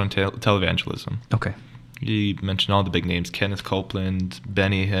episode on televangelism. Okay. He mentioned all the big names: Kenneth Copeland,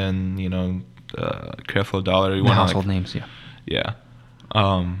 Benny Hinn, Creflo Dollar. The household names, yeah. Yeah.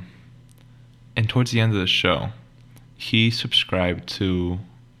 And towards the end of the show, he subscribed to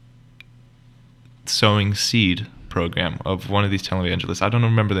Sowing Seed program of one of these televangelists. I don't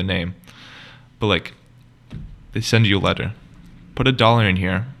remember the name, but like they send you a letter. Put $1 in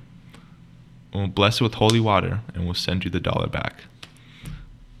here, and we'll bless it with holy water, and we'll send you the $1 back.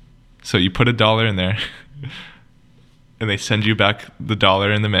 So you put $1 in there, and they send you back the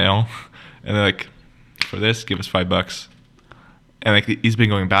 $1 in the mail, and they're like, for this, give us $5. And like he's been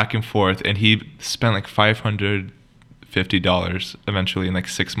going back and forth, and he spent like $550 eventually in like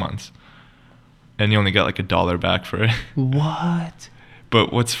 6 months. And you only got like $1 back for it. What?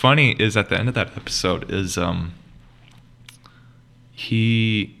 But what's funny is at the end of that episode is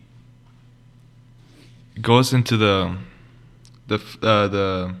he goes into the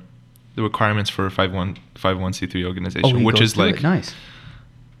requirements for a 501c3 organization, which is like nice.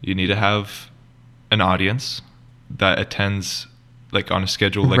 You need to have an audience that attends like on a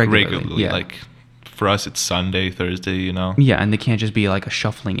schedule like regularly. Yeah. Like for us, it's Sunday, Thursday, Yeah, and they can't just be like a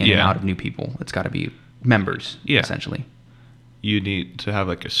shuffling in and out of new people. It's got to be members, essentially. You need to have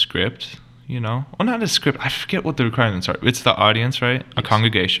like a script. you know, well, not a script. I forget what the requirements are. It's the audience, right? A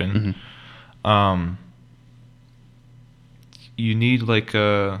congregation. You need like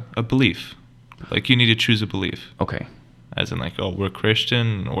a belief. Like you need to choose a belief. Okay. As in like, oh, we're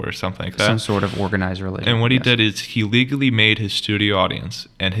Christian or something like that. Some sort of organized religion. And what he did is he legally made his studio audience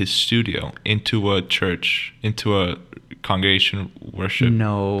and his studio into a church, into a congregation worship.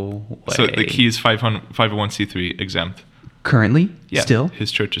 No way. So like he's 501c3 exempt. Currently? Yeah. Still?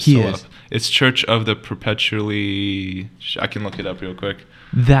 His church is He still is. up. It's Church of the Perpetually... I can look it up real quick.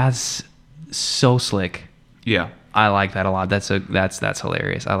 That's so slick. Yeah. I like that a lot. That's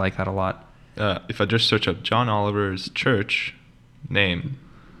hilarious. I like that a lot. If I just search up John Oliver's church name,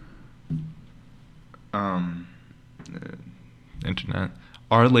 internet,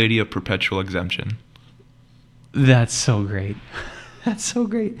 Our Lady of Perpetual Exemption. That's so great. That's so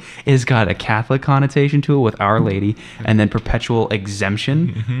great. It's got a Catholic connotation to it with Our Lady, and then perpetual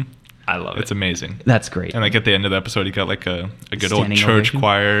exemption. I love it. It's amazing. That's great. And like at the end of the episode, you got like a good old Standing church ovation?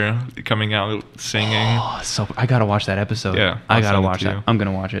 choir coming out singing. Oh, so I gotta watch that episode. Yeah, I I'll gotta send it watch to that. you. I'm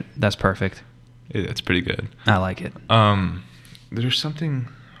gonna watch it. That's perfect. It's pretty good. I like it. There's something.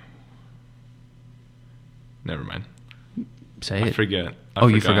 Never mind. Say I it. forget.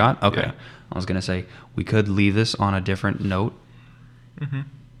 You forgot? Okay. Yeah. I was gonna say we could leave this on a different note.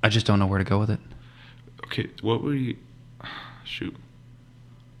 I just don't know where to go with it. Okay, what were you? Shoot.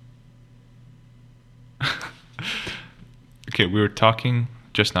 Okay, we were talking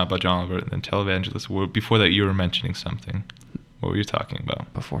just now about John Oliver and then televangelists. Before that, you were mentioning something. What were you talking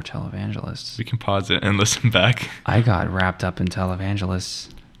about? Before televangelists, We can pause it and listen back. I got wrapped up in televangelists.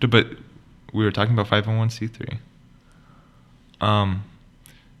 But we were talking about 501c3.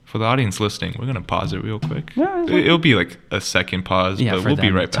 For the audience listening, we're gonna pause it real quick. Yeah, it's okay. It'll be like a second pause, Yeah, but for we'll be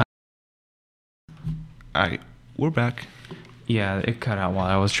them. right back. All right, we're back. Yeah, it cut out while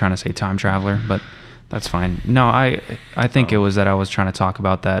I was trying to say time traveler, but that's fine. No, I think it was that I was trying to talk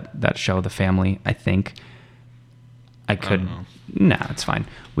about that show, The Family. I think I could. know. Nah, it's fine.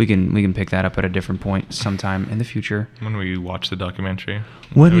 We can pick that up at a different point sometime in the future. When we watch the documentary.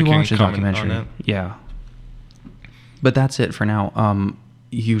 When we can watch the comment on documentary, it. yeah. But that's it for now.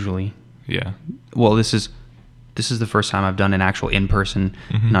 Usually, Yeah. well, this is the first time I've done an actual in-person.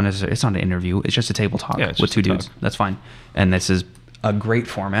 Mhm. Not necessarily. It's not an interview. It's just a table talk Yeah, it's with just two a dudes. talk. That's fine. And this is a great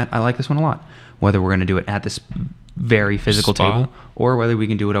format. I like this one a lot. Whether we're going to do it at this very physical Spot. table or whether we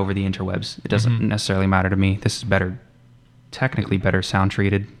can do it over the interwebs, it doesn't Mhm. necessarily matter to me. This is technically better sound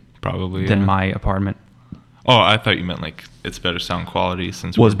treated Probably. than yeah. my apartment. Oh, I thought you meant like it's better sound quality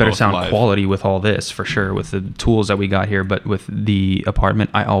since Well, we're it's better both sound live. quality with all this for sure, with the tools that we got here. But with the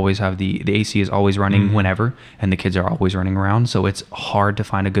apartment, I always have the AC is always running Mhm. whenever, and the kids are always running around. So it's hard to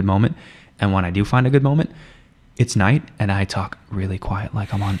find a good moment. And when I do find a good moment, it's night, and I talk really quiet,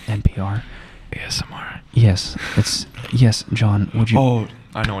 like I'm on NPR. ASMR. Yes, yes, John. Would you? Oh,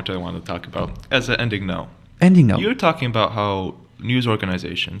 I know what I wanted to talk about. As an ending note. Ending note. You were talking about how news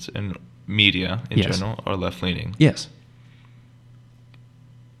organizations and media in Yes. general are left leaning. Yes.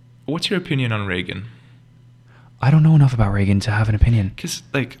 What's your opinion on Reagan? I don't know enough about Reagan to have an opinion. Because,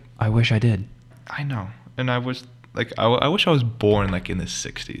 like, I wish I did. I know. And I was, like, I wish I was born, like, in the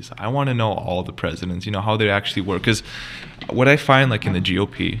 60s. I want to know all the presidents, you know, how they actually work. Because what I find, like, in the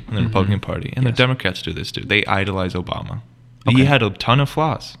GOP and the Republican Party, and Yes. the Democrats do this, too, they idolize Obama. Okay. He had a ton of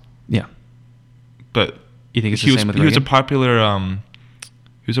flaws. Yeah. But You think it's he the was, same with he was a Reagan? popular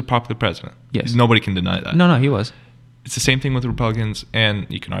president. Yes. Nobody can deny that. No, he was. It's the same thing with Republicans, and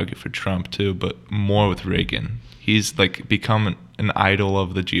you can argue for Trump too, but more with Reagan. He's like become an idol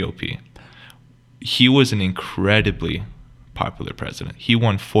of the GOP. He was an incredibly popular president. He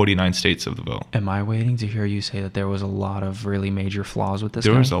won 49 states of the vote. Am I waiting to hear you say that there was a lot of really major flaws with this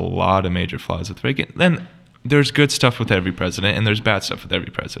There guy? was a lot of major flaws with Reagan. Then there's good stuff with every president, and there's bad stuff with every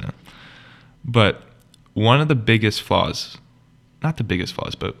president. But one of the biggest flaws, not the biggest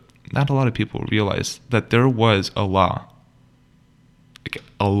flaws, but not a lot of people realize that there was a law, like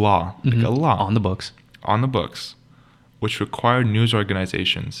a law on the books. on the books, which required news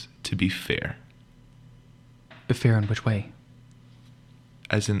organizations to be fair, Fair in which way?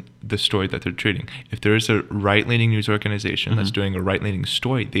 as in the story that they're treating. If there is a right-leaning news organization that's doing a right-leaning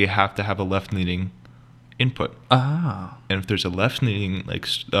story, they have to have a left-leaning input. Ah. And if there's a left-leaning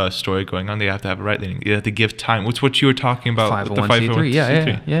story going on, they have to have a right-leaning. You have to give time. What's what you were talking about with the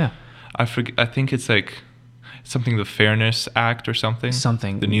 501c3. Yeah. I forget. I think it's like something, the Fairness Act or something.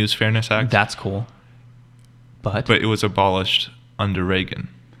 Something. The News Fairness Act. That's cool. But But it was abolished under Reagan.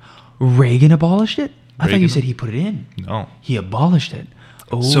 Reagan abolished it? I thought you Reagan- said he put it in. No. He abolished it.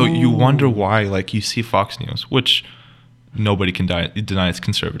 Oh. So you wonder why, like, you see Fox News, which nobody can deny it's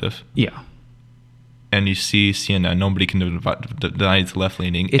conservative. Yeah. and you see CNN, nobody can deny it's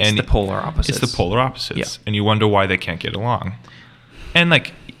left-leaning. It's the polar opposites. It's the polar opposites. Yeah. And you wonder why they can't get along. And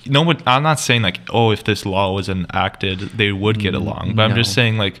like, no one, I'm not saying like, oh, if this law was enacted, they would get along. But I'm just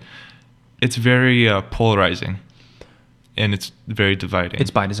saying like, it's very polarizing, and it's very dividing.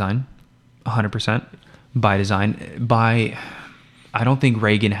 It's by design, 100% by design. I don't think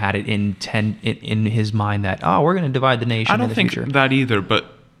Reagan had it in his mind that, oh, we're going to divide the nation. I don't think that either, but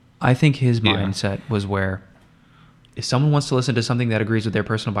I think his mindset was where if someone wants to listen to something that agrees with their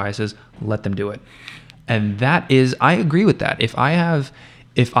personal biases, let them do it. And that is, I agree with that. If I have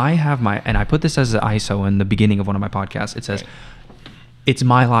my, and I put this as an ISO in the beginning of one of my podcasts, it says, it's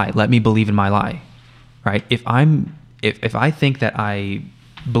my lie. Let me believe in my lie, right? If I think that I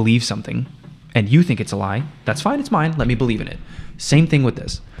believe something and you think it's a lie, that's fine. It's mine. Let me believe in it. Same thing with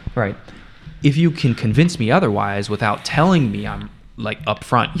this, right? If you can convince me otherwise without telling me I'm like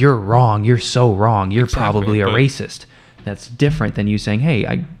upfront, you're wrong. You're so wrong. You're probably a racist. That's different than you saying,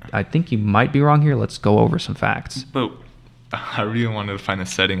 hey, I think you might be wrong here. Let's go over some facts. But I really wanted to find a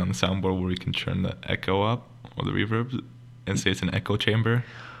setting on the soundboard where we can turn the echo up or the reverb and say it's an echo chamber.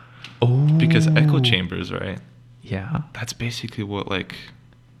 Oh. Because echo chambers, right? Yeah. That's basically what like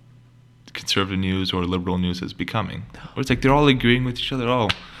conservative news or liberal news is becoming. Where it's like they're all agreeing with each other. Oh,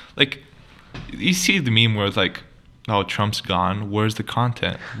 like you see the meme where it's like, oh, Trump's gone. Where's the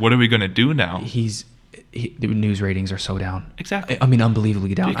content? What are we going to do now? The news ratings are so down. Exactly. I mean,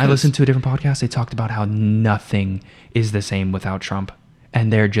 unbelievably down. I listened to a different podcast. They talked about how nothing is the same without Trump.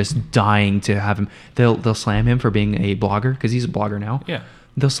 And they're just dying to have him. They'll slam him for being a blogger because he's a blogger now. Yeah.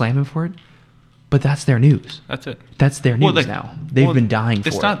 They'll slam him for it. But that's their news. That's it. That's their news now. They've been dying for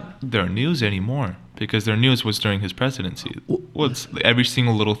it. It's not their news anymore because their news was during his presidency. It's every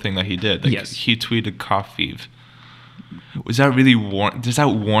single little thing that he did. Like yes. He tweeted coffee. Does that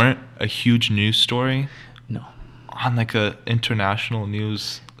warrant a huge news story? No. On like a international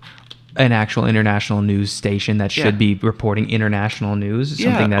news, an actual international news station that should be reporting international news.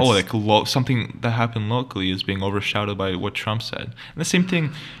 Something that's something that happened locally is being overshadowed by what Trump said. And the same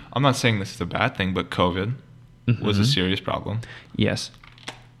thing. I'm not saying this is a bad thing, but COVID was a serious problem. Yes.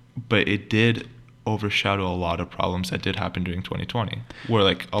 But it did overshadow a lot of problems that did happen during 2020, where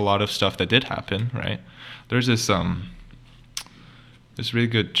like a lot of stuff that did happen, right? There's this really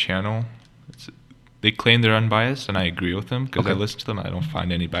good channel. They claim they're unbiased, and I agree with them because I listen to them. I don't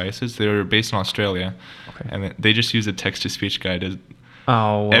find any biases. They're based in Australia, and they just use a text-to-speech guide.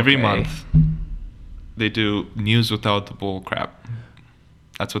 Every month, they do news without the bull crap.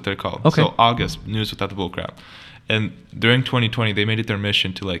 That's what they're called. Okay. So August, news without the bull crap. And during 2020, they made it their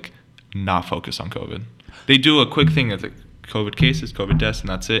mission to like not focus on COVID. They do a quick thing as like COVID cases, COVID deaths, and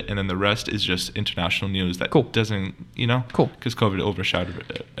that's it. And then the rest is just international news that doesn't, because COVID overshadowed it.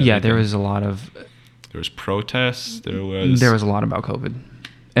 Everything. Yeah, there was a lot of... There was protests. There was a lot about COVID.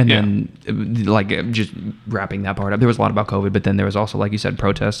 And then, like, just wrapping that part up, there was a lot about COVID, but then there was also, like you said,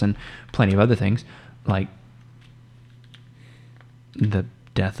 protests and plenty of other things, like the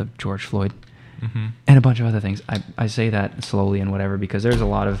death of George Floyd and a bunch of other things. I say that slowly and whatever because there's a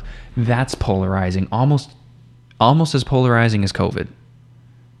lot of... That's polarizing, almost as polarizing as COVID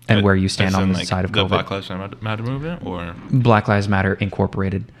and where you stand on the side of COVID. The Black Lives Matter movement or... Black Lives Matter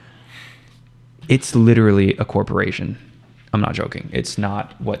Incorporated. It's literally a corporation. I'm not joking. It's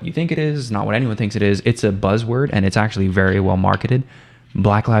not what you think it is. Not what anyone thinks it is. It's a buzzword, and it's actually very well marketed.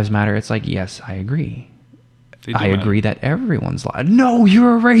 Black Lives Matter. It's like, yes, I agree. I agree that everyone's lying. No,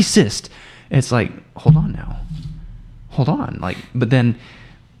 you're a racist. It's like, hold on now. Hold on. Like, but then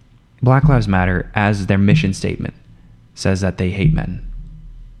Black Lives Matter, as their mission statement, says that they hate men.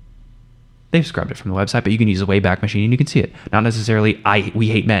 They've scrubbed it from the website, but you can use the Wayback Machine and you can see it. Not necessarily we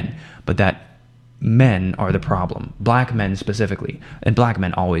hate men, but that men are the problem. Black men specifically. And black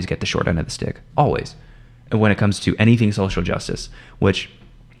men always get the short end of the stick. Always. And when it comes to anything social justice, which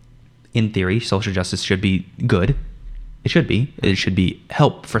in theory, social justice should be good. It should be. It should be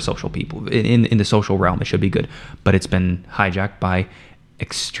help for social people. In the social realm, it should be good. But it's been hijacked by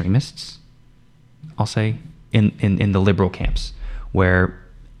extremists, I'll say, in the liberal camps, where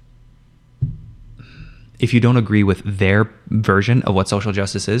if you don't agree with their version of what social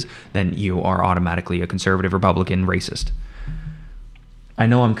justice is, then you are automatically a conservative, Republican, racist. I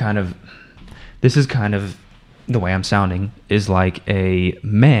know this is kind of the way I'm sounding, is like a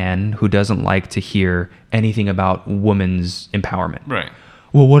man who doesn't like to hear anything about women's empowerment. Right.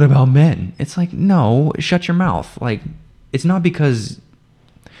 Well, what about men? It's like, no, shut your mouth. Like, it's not because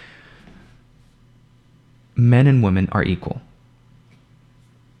men and women are equal.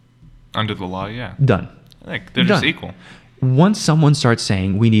 Under the law, yeah. Done. Like, they're just equal. Once someone starts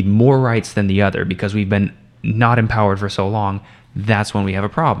saying we need more rights than the other because we've been not empowered for so long, that's when we have a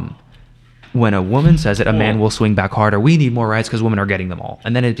problem. When a woman says it, a man will swing back harder. We need more rights because women are getting them all.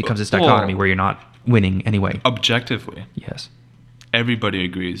 And then it becomes this dichotomy where you're not winning anyway. Objectively, Yes. everybody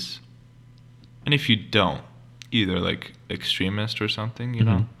agrees. And if you don't, either like extremist or something, you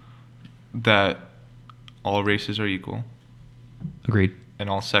know, that all races are equal Agreed. and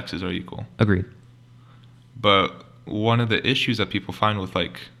all sexes are equal. Agreed. But one of the issues that people find with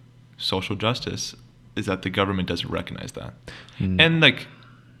like social justice is that the government doesn't recognize that. And like,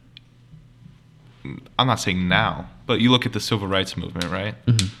 I'm not saying now, but you look at the civil rights movement, right?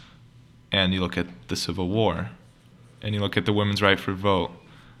 And you look at the Civil War, and you look at the women's right for vote,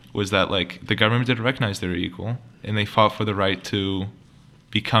 was that like the government didn't recognize they were equal, and they fought for the right to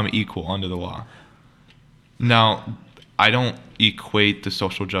become equal under the law. Now, I don't equate the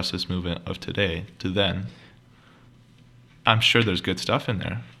social justice movement of today to then. I'm sure there's good stuff in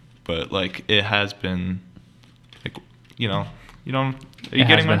there, but like it has been, like, you know, you don't. Are you It getting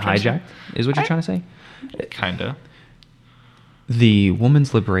has been what I'm trying to say? hijacked, is what you're trying to say? Kinda. The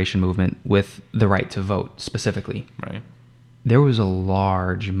women's liberation movement with the right to vote specifically, Right. there was a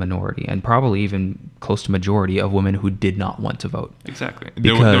large minority and probably even close to majority of women who did not want to vote. Exactly.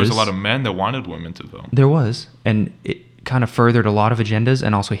 There was a Because- lot of men that wanted women to vote. There was, and it kind of furthered a lot of agendas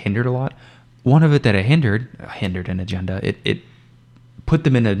and also hindered a lot. One of it that it hindered an agenda. It put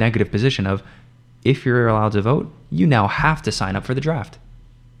them in a negative position of, if you're allowed to vote, you now have to sign up for the draft.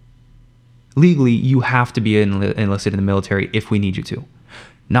 Legally, you have to be enlisted in the military if we need you to.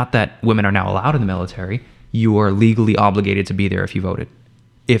 Not that women are now allowed in the military. You are legally obligated to be there if you voted,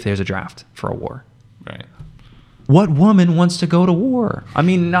 if there's a draft for a war. Right. What woman wants to go to war? I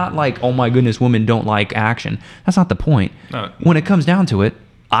mean, not like, oh my goodness, women don't like action. That's not the point. No. When it comes down to it,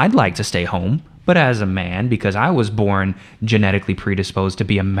 I'd like to stay home. But as a man, because I was born genetically predisposed to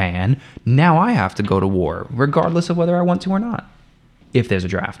be a man, now I have to go to war, regardless of whether I want to or not, if there's a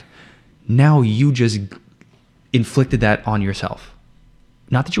draft. Now you just inflicted that on yourself.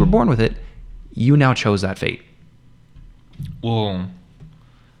 Not that you were born with it. You now chose that fate. Well,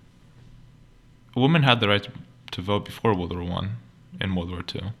 women had the right to vote before World War I and World War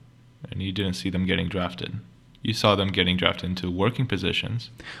II, and you didn't see them getting drafted. You saw them getting drafted into working positions,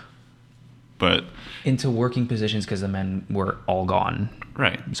 but Into working positions because the men were all gone,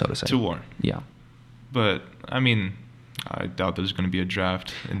 right, so to say. to war. Yeah. But I mean, I doubt there's going to be a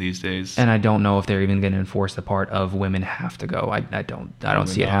draft in these days. And I don't know if they're even going to enforce the part of women have to go. I don't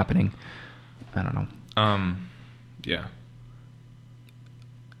see it not. happening. I don't know. Yeah.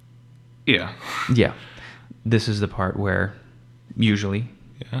 Yeah. Yeah. This is the part where usually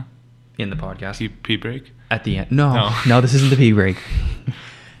Yeah. in the podcast Pee break. at the end. No, No. no, this isn't the pee break.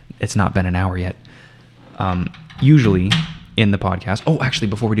 It's not been an hour yet. Usually in the podcast. Oh, actually,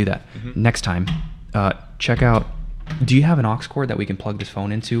 before we do that, next time, check out. Do you have an aux cord that we can plug this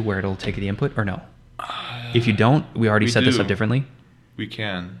phone into where it'll take the input or no? If you don't, we already We set this do. up differently. We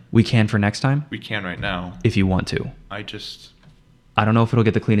can. We can for next time We can right now. if you want to. I just. I don't know if it'll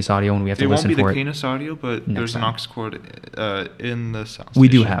get the cleanest audio and we have to It won't listen be the for it. cleanest audio, but Next there's time. an aux cord in the sound We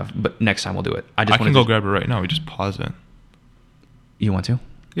do station. have, but next time we'll do it. I just can wanted go to- grab it right now. We just pause it. You want to?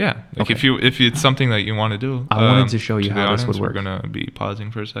 Yeah, like Okay. if it's something that you want to do. I wanted to show you the how this would audience, work. We're gonna be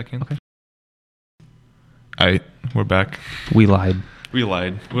pausing for a second. Okay. We're back. We lied We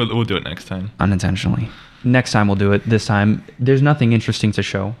lied. We'll do it next time. unintentionally. Next time we'll do it. This time, there's nothing interesting to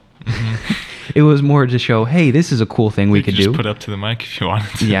show. It was more to show, hey, this is a cool thing we You could just do. put up to the mic if you wanted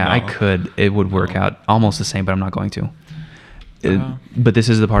to. Yeah, I No. could. It would work No. out almost the same, but I'm not going to. Uh-huh. But this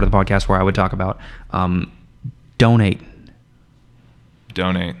is the part of the podcast where I would talk about donate.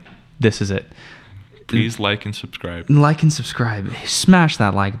 Donate. This is it. Please like and subscribe. Like and subscribe. Smash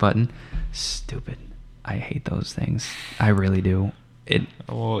that like button. Stupid. I hate those things. I really do.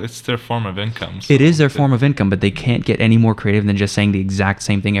 Well, it's their form of income. It is their so form of income, but they can't get any more creative than just saying the exact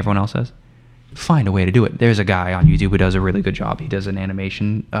same thing everyone else says. Find a way to do it. There's a guy on YouTube who does a really good job. He does an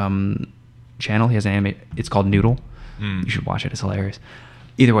animation channel. He has an anime. It's called Noodle. Mm. You should watch it. It's hilarious.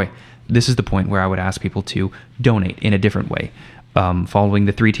 Either way, this is the point where I would ask people to donate in a different way, following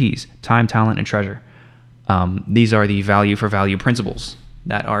the 3 T's: time, talent, and treasure. These are the value for value principles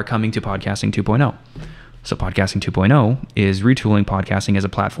that are coming to Podcasting 2.0. So Podcasting 2.0 is retooling podcasting as a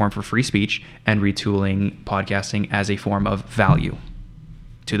platform for free speech and retooling podcasting as a form of value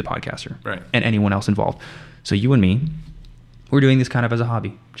to the podcaster Right. and anyone else involved. So you and me, we're doing this kind of as a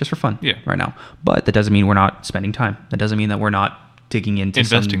hobby, just for fun Yeah. right now. But that doesn't mean we're not spending time. That doesn't mean that we're not digging into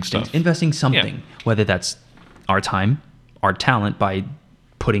Investing some things. stuff. Investing something, Yeah. whether that's our time, our talent by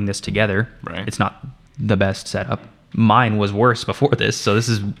putting this together. Right. It's not the best setup. Mine was worse before this, so this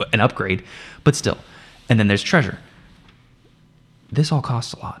is an upgrade, but still. And then there's Treasure. This all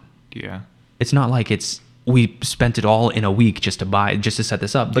costs a lot. Yeah. It's not like we spent it all in a week just to set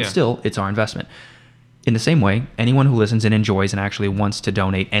this up, but still, it's our investment. In the same way, anyone who listens and enjoys and actually wants to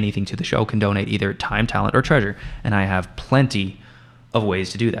donate anything to the show can donate either time, talent, or treasure. And I have plenty of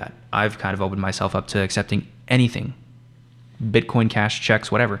ways to do that. I've kind of opened myself up to accepting anything. Bitcoin, cash,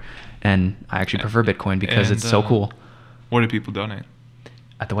 checks, whatever. And I actually prefer Bitcoin because it's so cool. Where do people donate?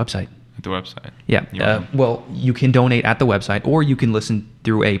 At the website. At the website. Yeah. Well, you can donate at the website, or you can listen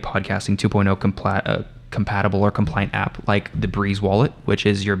through a Podcasting 2.0 compatible or compliant app like the Breeze wallet, which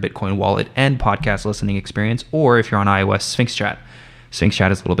is your Bitcoin wallet and podcast listening experience. Or if you're on iOS, Sphinx Chat. Sphinx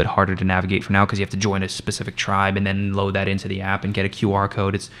Chat is a little bit harder to navigate for now because you have to join a specific tribe and then load that into the app and get a QR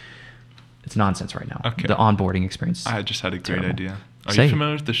code. It's nonsense right now. Okay. The onboarding experience. I just had a great idea. Are Say you it.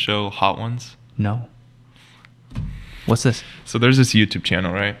 familiar with the show Hot Ones? No. What's this? So there's this YouTube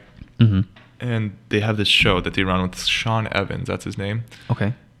channel, right? Mm-hmm. And they have this show that they run with Sean Evans. That's his name.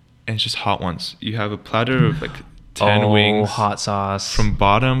 Okay. And it's just Hot Ones. You have a platter of like 10 wings. Hot sauce. From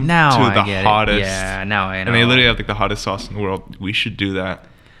bottom Now to I the get hottest. It. Yeah, now I know. And they literally have like the hottest sauce in the world. We should do that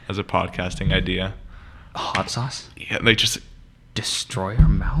as a podcasting idea. Hot sauce? Yeah, like just Destroy our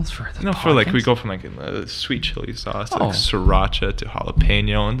mouths for the no, podcast? for like we go from like a sweet chili sauce to like Oh. sriracha to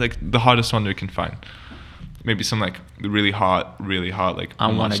jalapeno and like the hottest one we can find. Maybe some like really hot like I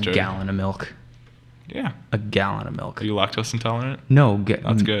want mustard. a gallon of milk. Yeah. A gallon of milk. Are you lactose intolerant? No.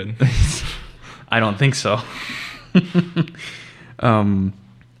 That's good. I don't think so.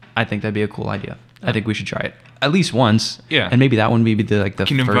 I think that'd be a cool idea. I think we should try it at least once. Yeah. And maybe that one would be the We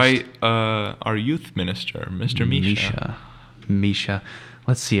can first. invite our youth minister, Mr. Misha. Misha.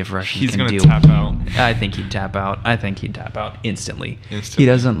 Let's see if Russian He's can gonna deal. tap out. I think he'd tap out. Instantly. He Instantly.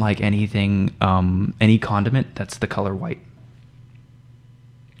 doesn't like anything, any condiment that's the color white.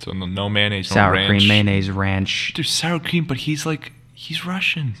 So no mayonnaise, no Sour ranch. cream, mayonnaise, ranch. There's sour cream, but he's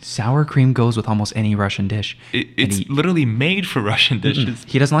Russian. Sour cream goes with almost any Russian dish. It's literally made for Russian dishes.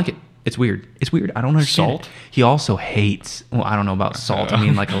 He doesn't like it. It's weird. I don't understand. Salt? It. He also hates. Well, I don't know about salt. I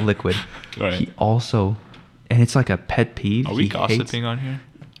mean, like a liquid. Right. He also, and it's like a pet peeve. Are we he gossiping hates, on here?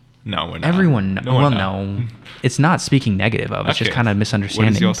 No, we're not. Everyone. No, we're Well, not. no. It's not speaking negative of. It's just Okay. kind of misunderstanding.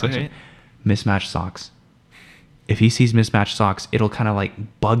 What does he also hate? Mismatched socks. If he sees mismatched socks, it'll kind of like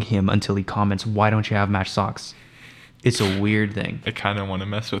bug him until he comments, "Why don't you have matched socks?" It's a weird thing. I kind of want to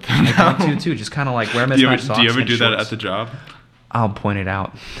mess with him. I want to too. Just kind of like wear Do you mismatched socks. ever and do that shorts. at the job? I'll point it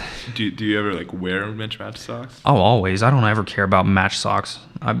out. Do you ever like wear mismatched socks? Oh, always. I don't ever care about matched socks.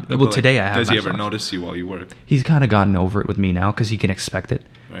 But, Well, like, today I have. Does he matched ever socks. notice you while you work? He's kind of gotten over it with me now because he can expect it.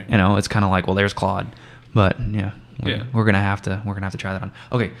 Right. You know, it's kind of like, well, there's Claude, but yeah, Yeah. we're gonna have to try that on.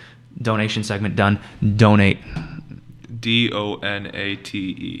 Okay, donation segment done. Donate.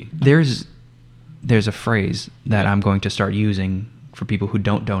 DONATE. There's a phrase that I'm going to start using for people who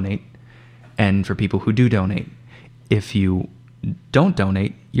don't donate, and for people who do donate. If you don't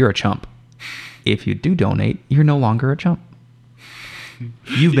donate, you're a chump. If you do donate, you're no longer a chump.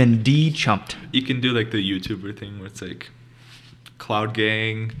 You've been de-chumped. You can do like the YouTuber thing where it's like Cloud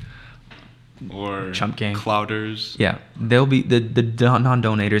Gang or Chump Gang. Clouders. Yeah, they'll be the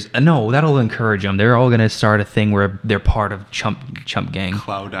non-donators. No, that'll encourage them. They're all gonna start a thing where they're part of chump gang.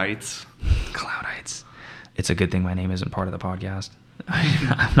 Cloudites. Cloudites. It's a good thing my name isn't part of the podcast.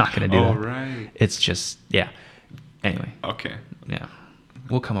 I'm not gonna do that. All right. It's just Anyway, Okay. yeah,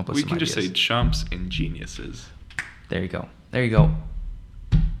 we'll come up with We some can ideas. just say chumps and geniuses. There you go.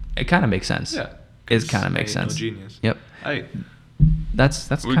 It kind of makes sense. Yeah. It kind of makes I ain't no sense. genius. Yep. Hey, That's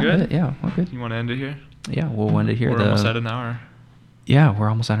We're kind of good? it. Yeah, we're good. you want to end it here? Yeah, we'll end it here. We're almost at an hour. Yeah, we're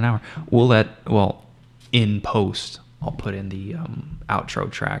almost at an hour. In post, I'll put in the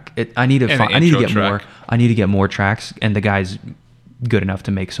outro track. I need to And the I need to intro get more. track. I need to get more tracks, and the guy's good enough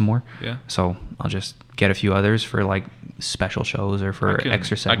to make some more. Yeah. So I'll just get a few others for like special shows or for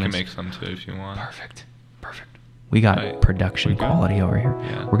extra segments. I can make some too if you want. Perfect. We got Right. production We good? quality over here.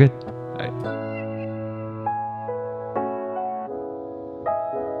 Yeah. We're good. Right.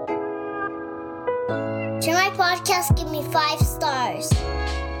 Share my podcast, give me 5